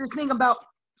back to this thing about.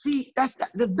 See, that's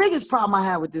the biggest problem I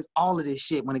have with all of this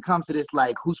shit when it comes to this,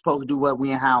 like who's supposed to do what,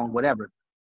 when, how, and whatever.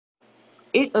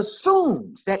 It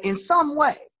assumes that in some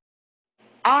way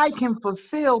I can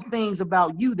fulfill things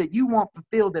about you that you want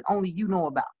fulfilled that only you know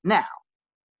about. Now,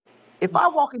 if I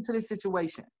walk into this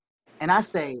situation and I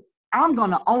say, I'm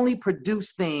going to only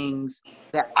produce things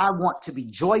that I want to be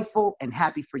joyful and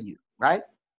happy for you, right?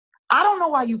 I don't know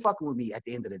why you fucking with me at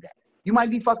the end of the day. You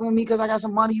might be fucking with me because I got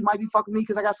some money. You might be fucking with me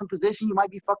because I got some position. You might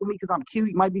be fucking with me because I'm cute.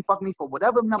 You might be fucking with me for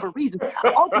whatever number of reasons.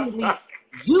 Ultimately,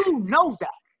 you know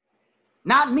that,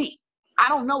 not me. I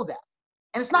don't know that.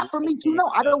 And it's not for me to know.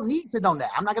 I don't need to know that.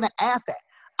 I'm not going to ask that.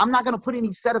 I'm not going to put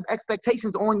any set of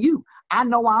expectations on you. I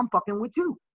know I'm fucking with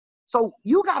you. So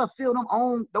you got to fill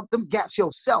them gaps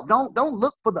yourself. Don't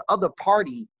look for the other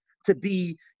party to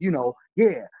be, I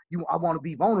want to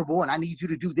be vulnerable and I need you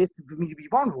to do this for me to be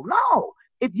vulnerable. No.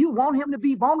 If you want him to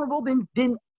be vulnerable, then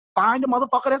find a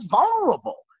motherfucker that's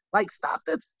vulnerable. Like, stop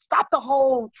the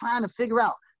whole trying to figure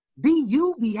out. Be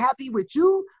you, be happy with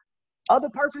you. Other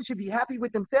person should be happy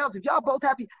with themselves. If y'all both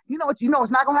happy, you know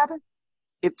what's not gonna happen?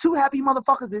 If two happy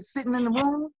motherfuckers is sitting in the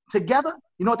room together,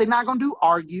 you know what they're not gonna do?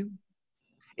 Argue.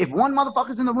 If one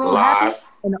motherfucker's in the room happy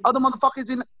and the other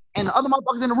motherfuckers in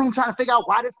the room trying to figure out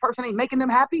why this person ain't making them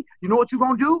happy, you know what you're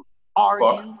gonna do?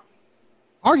 Argue.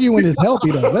 Arguing is healthy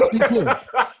though. Let's be clear.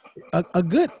 A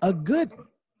good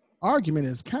argument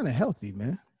is kind of healthy,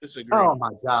 man. Disagree. Oh my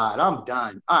God, I'm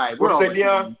done. All right, What's that,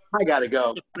 Dion? I gotta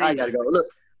go.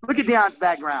 Look at Dion's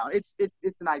background. It's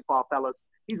nightfall, fellas.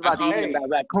 He's about to eat about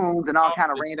raccoons and all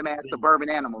kind of random ass suburban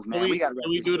animals, man. Can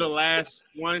we do the last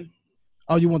one?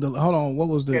 Oh, you want hold on? What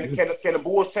was the? Can the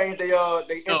Bulls change their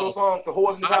intro song to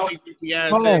 "Whores in This House"? Yeah.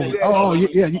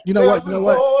 You know what?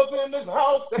 Whores in this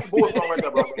house. That's the Bulls song right there,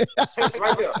 bro.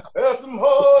 Right there. There's some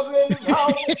whores in this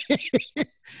house.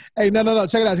 Hey, no.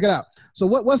 Check it out. So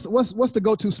what's the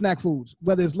go-to snack foods?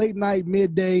 Whether it's late night,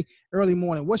 midday, early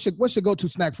morning. What's your go-to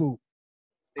snack food?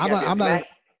 I'm not a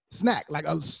snack, like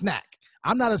a snack.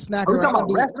 I'm not a snacker. Are we talking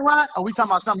about a restaurant? Or are we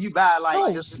talking about something you buy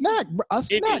like just snack,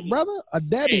 brother? A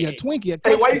Debbie, a Twinkie, a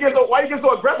Hey, why you get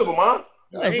so aggressive, man?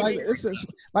 It's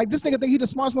like this nigga think he the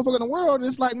smartest motherfucker in the world. And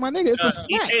it's like, my nigga, it's a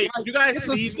snack. Hey, you guys it's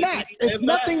a snack. It's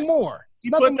nothing more.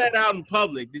 You put that out in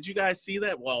public. Did you guys see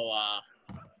that? Well,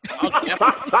 I'll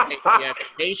definitely take the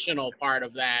educational part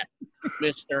of that,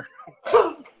 mister.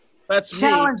 That's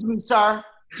challenge me, sir.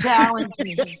 Challenge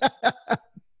me.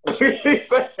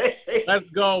 Let's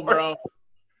go, bro.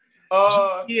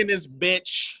 He and this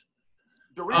bitch.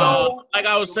 Doritos. Like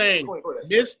I was saying,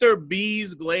 Mr.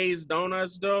 B's glazed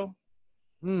donuts, though.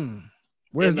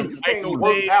 Where's in this? the You can't work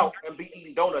microwave. out and be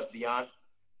eating donuts, Dion.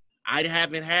 I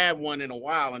haven't had one in a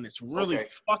while, and it's really Okay.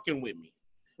 fucking with me.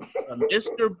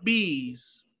 Mr.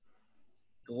 B's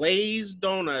glazed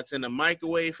donuts in the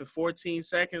microwave for 14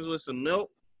 seconds with some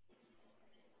milk.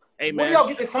 Hey, Where man. y'all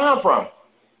get this time from?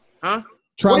 Huh?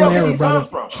 Trial Where and y'all error, get brother. these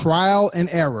times from? Trial and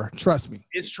error. Trust me.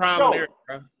 It's trial Yo. and error,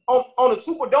 bro. On the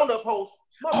Super Donut post.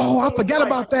 Oh, I forgot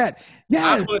about that.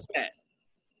 Yes. I put that.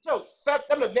 Yo,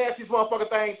 them the nastiest motherfucking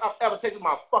things I've ever tasted in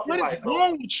my fucking What is life.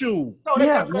 wrong with you? No,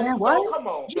 Yeah, man, what? Come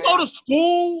on, Did you man. go to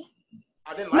school?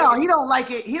 I didn't like No, it. he don't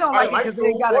like it. He don't I like it like because it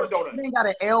ain't got school or donuts. it ain't got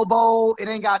an elbow. It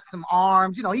ain't got some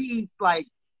arms. You know, he eats like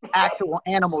actual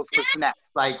animals for snacks.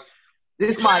 Like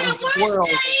this might eat squirrels.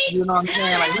 You know what I'm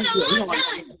saying? Like he don't like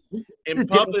In it's a different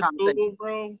public conversation. school,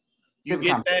 bro, you Different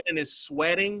get conversation. that and it's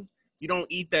sweating. You don't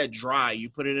eat that dry. You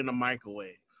put it in a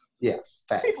microwave. Yes,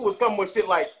 facts. People was coming with shit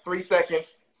like 3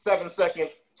 seconds, 7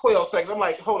 seconds, 12 seconds. I'm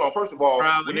like, hold on. First of all,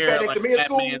 Trial when and you sat error, next like to me in that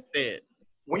school, man said.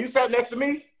 when you sat next to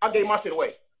me, I gave my shit away.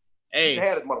 You Hey,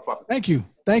 had this motherfucker. Thank you.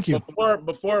 Thank you.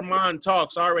 before Mon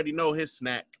talks, I already know his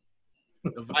snack.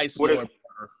 The Vice What is Lord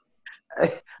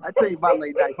it? I tell you my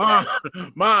late night snack.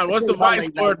 Mon, what's the My Vice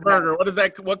late Lord night burger? What is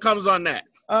that? What comes on that?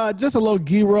 Just a little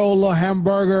ghee roll, a little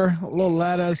hamburger, a little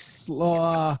lettuce, a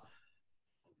little,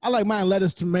 I like mine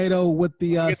lettuce tomato with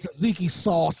the tzatziki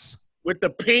sauce. With the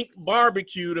pink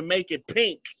barbecue to make it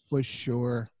pink. For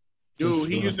sure. Dude,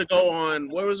 he used to go on,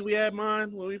 where was we at,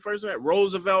 Mon? When we first met?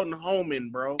 Roosevelt and Homan,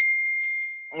 bro.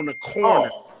 On the corner.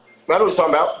 Oh, I know what you're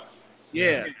talking about.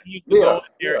 Yeah. He used to Yeah, go in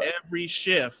there yeah. every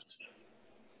shift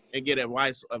and get a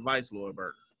Vice Lord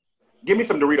burger. Give me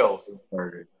some Doritos.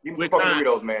 Give me some What fucking kind?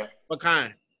 Doritos, man. What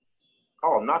kind?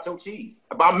 Oh, nacho cheese.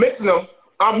 But I'm mixing them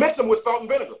with salt and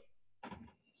vinegar.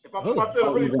 If I'm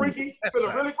feeling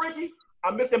really freaky,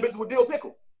 I mix them bitches with dill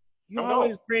pickle. You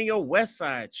always bring your West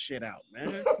Side shit out,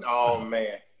 man. Oh,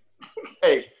 man.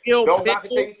 Hey, Dill don't knock it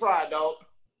pickle? till you try, dog.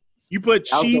 You put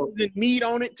I'll cheese go- and meat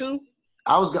on it too?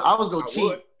 I was gonna I cheat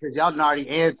would. because y'all done already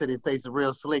answered and say some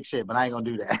real slick shit, but I ain't gonna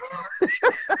do that.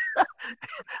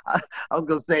 I was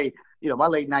gonna say, my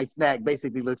late night snack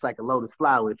basically looks like a lotus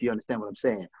flower, if you understand what I'm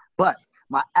saying. But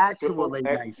my actual late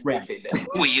night snack.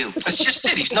 Who are you? It's just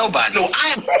cities. Nobody. No,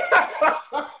 I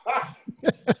am.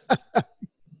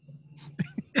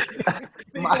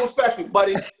 See, you special,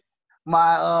 buddy.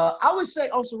 I would say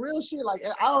on some real shit, like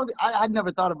I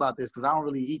never thought about this because I don't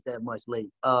really eat that much late.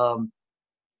 I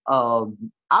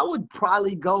would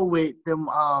probably go with them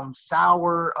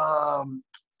sour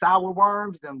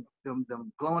worms, them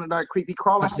glow in the dark creepy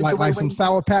crawling like some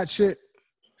Sour Patch shit.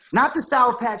 Not the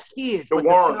Sour Patch Kids, The but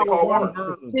worms, the they sour call worms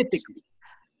worms. specifically.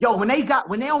 Yo, when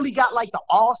they only got like the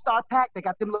All-Star pack, they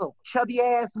got them little chubby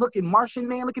ass looking Martian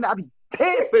man looking. I'd be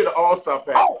pissed. Say the All-Star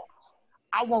pack. Oh,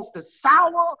 I want the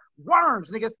sour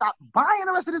worms. Nigga, stop buying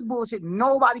the rest of this bullshit.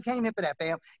 Nobody came in for that,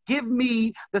 fam. Give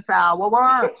me the sour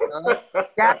worms.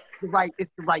 That's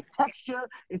it's the right texture.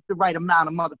 It's the right amount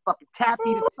of motherfucking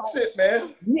taffy. The salt. Shit,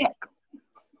 man. Nick.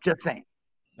 Just saying.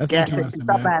 That's Gas interesting,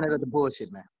 stop man. buying it other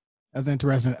bullshit, man. That's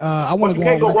interesting. I want But to you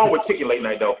go can't on go wrong record. with chicken late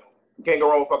night, though. You can't go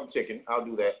wrong with fucking chicken. I'll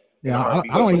do that. Yeah,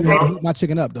 I don't even have to heat my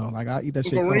chicken up, though. Like, I eat that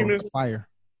shit Uncle cold. Remus? Fire.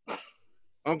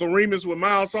 Uncle Remus with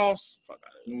mild sauce? Fuck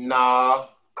out of here. Nah,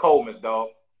 Coleman's, dog.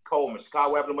 Coleman's,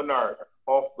 Chicago Avenue Menard.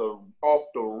 Off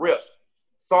the rip.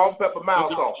 Salt and pepper, mild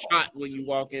You get sauce. shot when you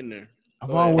walk in there. I've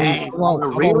Go ahead. always, Hey, I've always, on the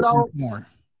I've real always though? been more.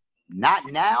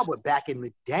 Not now, but back in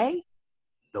the day,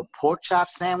 the pork chop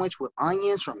sandwich with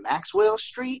onions from Maxwell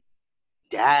Street,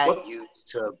 that What- used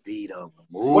to be the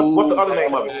move. What's the other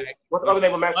name of it? What's the other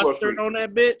name of Maxwell Mustard Street? on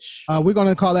that bitch? We're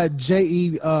gonna call that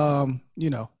JE.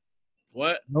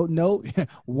 What? No,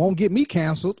 won't get me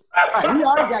canceled. Right, we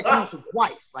already got canceled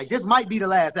twice. Like this might be the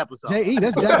last episode. JE,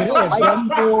 that's jagged edge, White bro.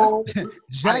 people,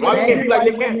 Jagged Why you can't edge. be like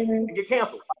Nick Cannon and get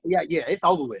canceled? yeah, it's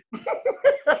over with.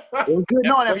 It was good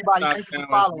knowing everybody. Thank you for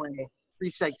following.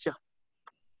 Appreciate you.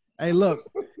 Hey, look,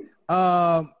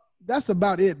 that's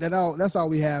about it. That's all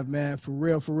we have, man. For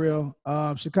real.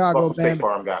 Chicago, Fuck the State man.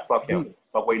 Farm guy. Fuck him.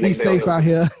 Fuck what he We niggas safe out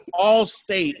here. All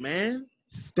state, man.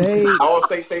 Stay All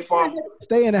State Farm. in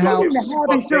the You house. need to have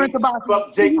Fuck insurance Jake, about fuck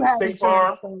you. Jake You from have State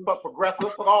Farm. insurance. Fuck Progressive.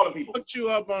 Fuck all them people. Put you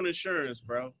up on insurance,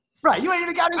 bro. Right, you ain't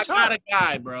even got I insurance. got a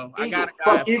guy, bro. I got a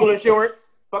guy. Fuck Eagle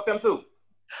Insurance. Fuck them too.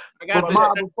 I got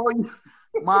But this.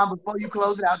 Mom, before you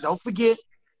close it out, don't forget,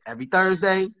 every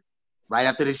Thursday, right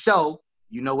after the show,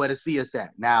 you know where to see us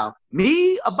at. Now,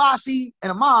 me, Abasi,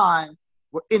 and Amon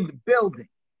were in the building.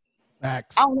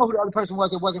 Facts. I don't know who the other person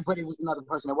was. It wasn't, but it was another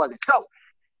person that wasn't. So,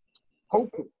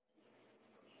 hopefully,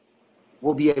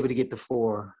 we'll be able to get the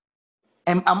 4.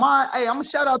 And Amon, hey, I'm going to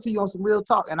shout out to you on some real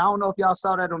talk. And I don't know if y'all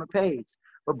saw that on the page.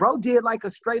 But bro did like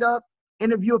a straight up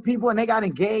interviewing people, and they got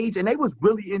engaged, and they was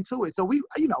really into it. So we,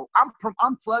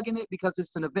 I'm plugging it because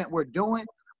it's an event we're doing,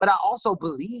 but I also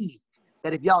believe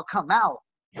that if y'all come out,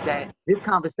 that this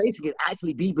conversation could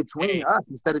actually be between us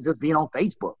instead of just being on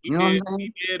Facebook. You know what I'm saying?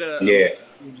 You did a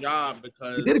good job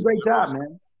because you did a great job,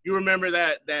 man. You remember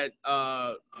that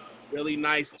really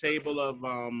nice table of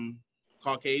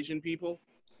Caucasian people?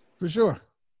 For sure.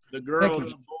 The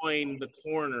girls joined the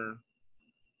corner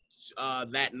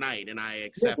that night, and I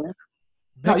accepted.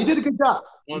 No, you did a good job.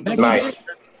 Nice.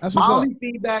 That's My what's only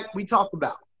feedback we talked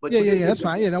about. But yeah, that's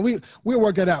fine. Yeah, no, we'll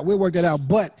work that out. We'll work that out.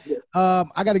 But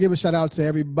I got to give a shout out to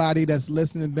everybody that's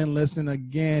listening, been listening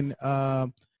again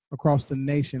across the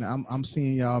nation. I'm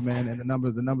seeing y'all, man, and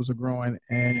the numbers are growing,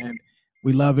 and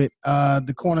we love it.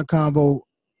 The Corner Combo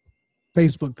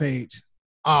Facebook page.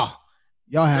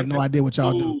 Y'all have no idea what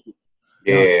y'all do.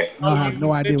 Yeah. Y'all have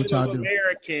no idea what y'all do.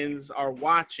 Americans are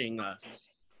watching us.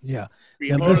 Yeah.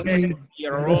 They're listening,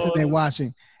 they're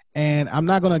watching. And I'm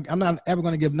not ever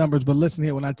gonna give numbers, but listen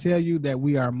here, when I tell you that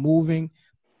we are moving,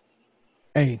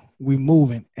 hey, we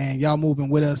moving, and y'all moving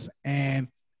with us, and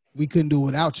we couldn't do it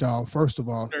without y'all, first of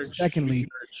all. Secondly,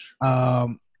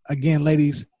 again,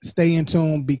 ladies, stay in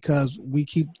tune because we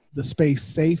keep the space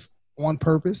safe on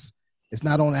purpose. It's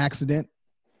not on accident.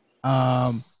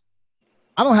 I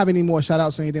don't have any more shout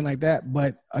outs or anything like that,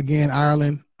 but again,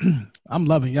 Ireland, I'm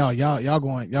loving y'all. Y'all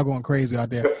going crazy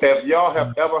out there. If y'all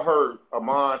have ever heard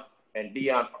Amon and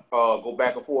Dion go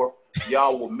back and forth,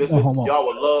 y'all will miss it. Y'all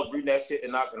will love reading that shit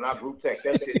in our group text.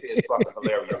 That shit is fucking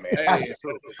hilarious, man.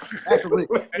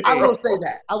 Absolutely. I will say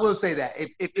that.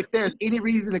 If there's any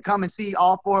reason to come and see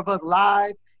all four of us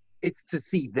live, it's to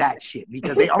see that shit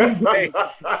because they only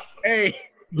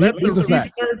let the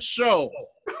research show.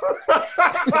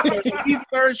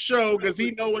 Research show because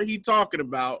he know what he talking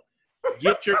about.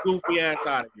 Get your goofy ass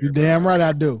out of here. You damn right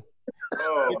I do.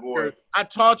 Oh boy. I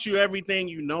taught you everything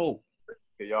you know.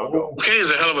 Here y'all go. Okay, is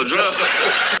a hell of a drug.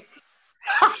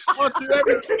 I taught you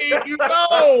everything you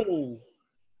know.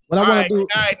 What I want to do.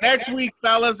 All right, next week,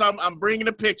 fellas, I'm bringing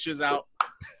the pictures out.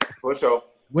 For sure.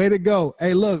 Way to go.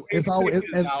 Hey, look, as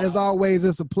always,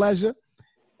 it's a pleasure.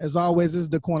 As always, this is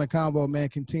the Corner Combo, man.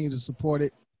 Continue to support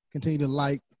it. Continue to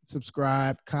like,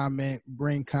 subscribe, comment,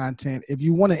 bring content. If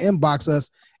you want to inbox us,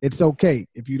 it's okay.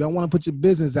 If you don't want to put your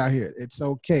business out here, it's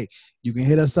okay. You can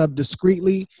hit us up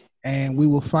discreetly, and we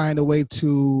will find a way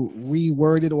to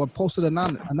reword it or post it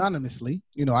anonymously.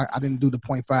 You know, I didn't do the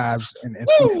 0.5s and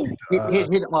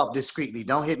hit him up discreetly.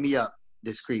 Don't hit me up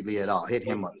discreetly at all. Hit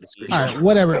him up discreetly. All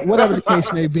right, whatever the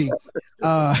case may be.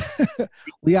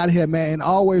 We out here, man, and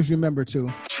always remember to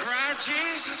Try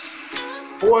Jesus.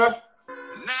 Boy.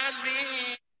 Not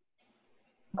me.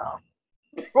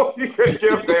 You couldn't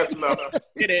get fast enough.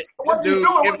 Get it. What This you dude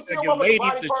doing? giving What the you doing?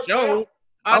 ladies a show.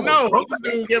 I know. This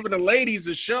dude giving the ladies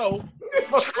a show.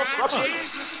 Try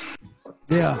Jesus.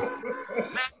 yeah.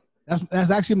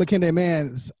 That's actually McKinney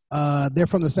Man's. They're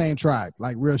from the same tribe.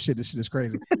 Like real shit. This shit is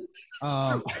crazy.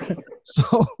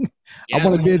 So yeah. I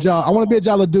want to bid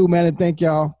y'all adieu, man, and thank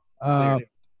y'all. It's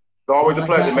always a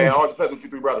pleasure, man. Always a pleasure with you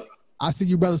three brothers. I'll see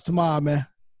you brothers tomorrow, man.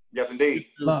 Yes, indeed.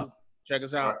 Love. Check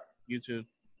us out. YouTube.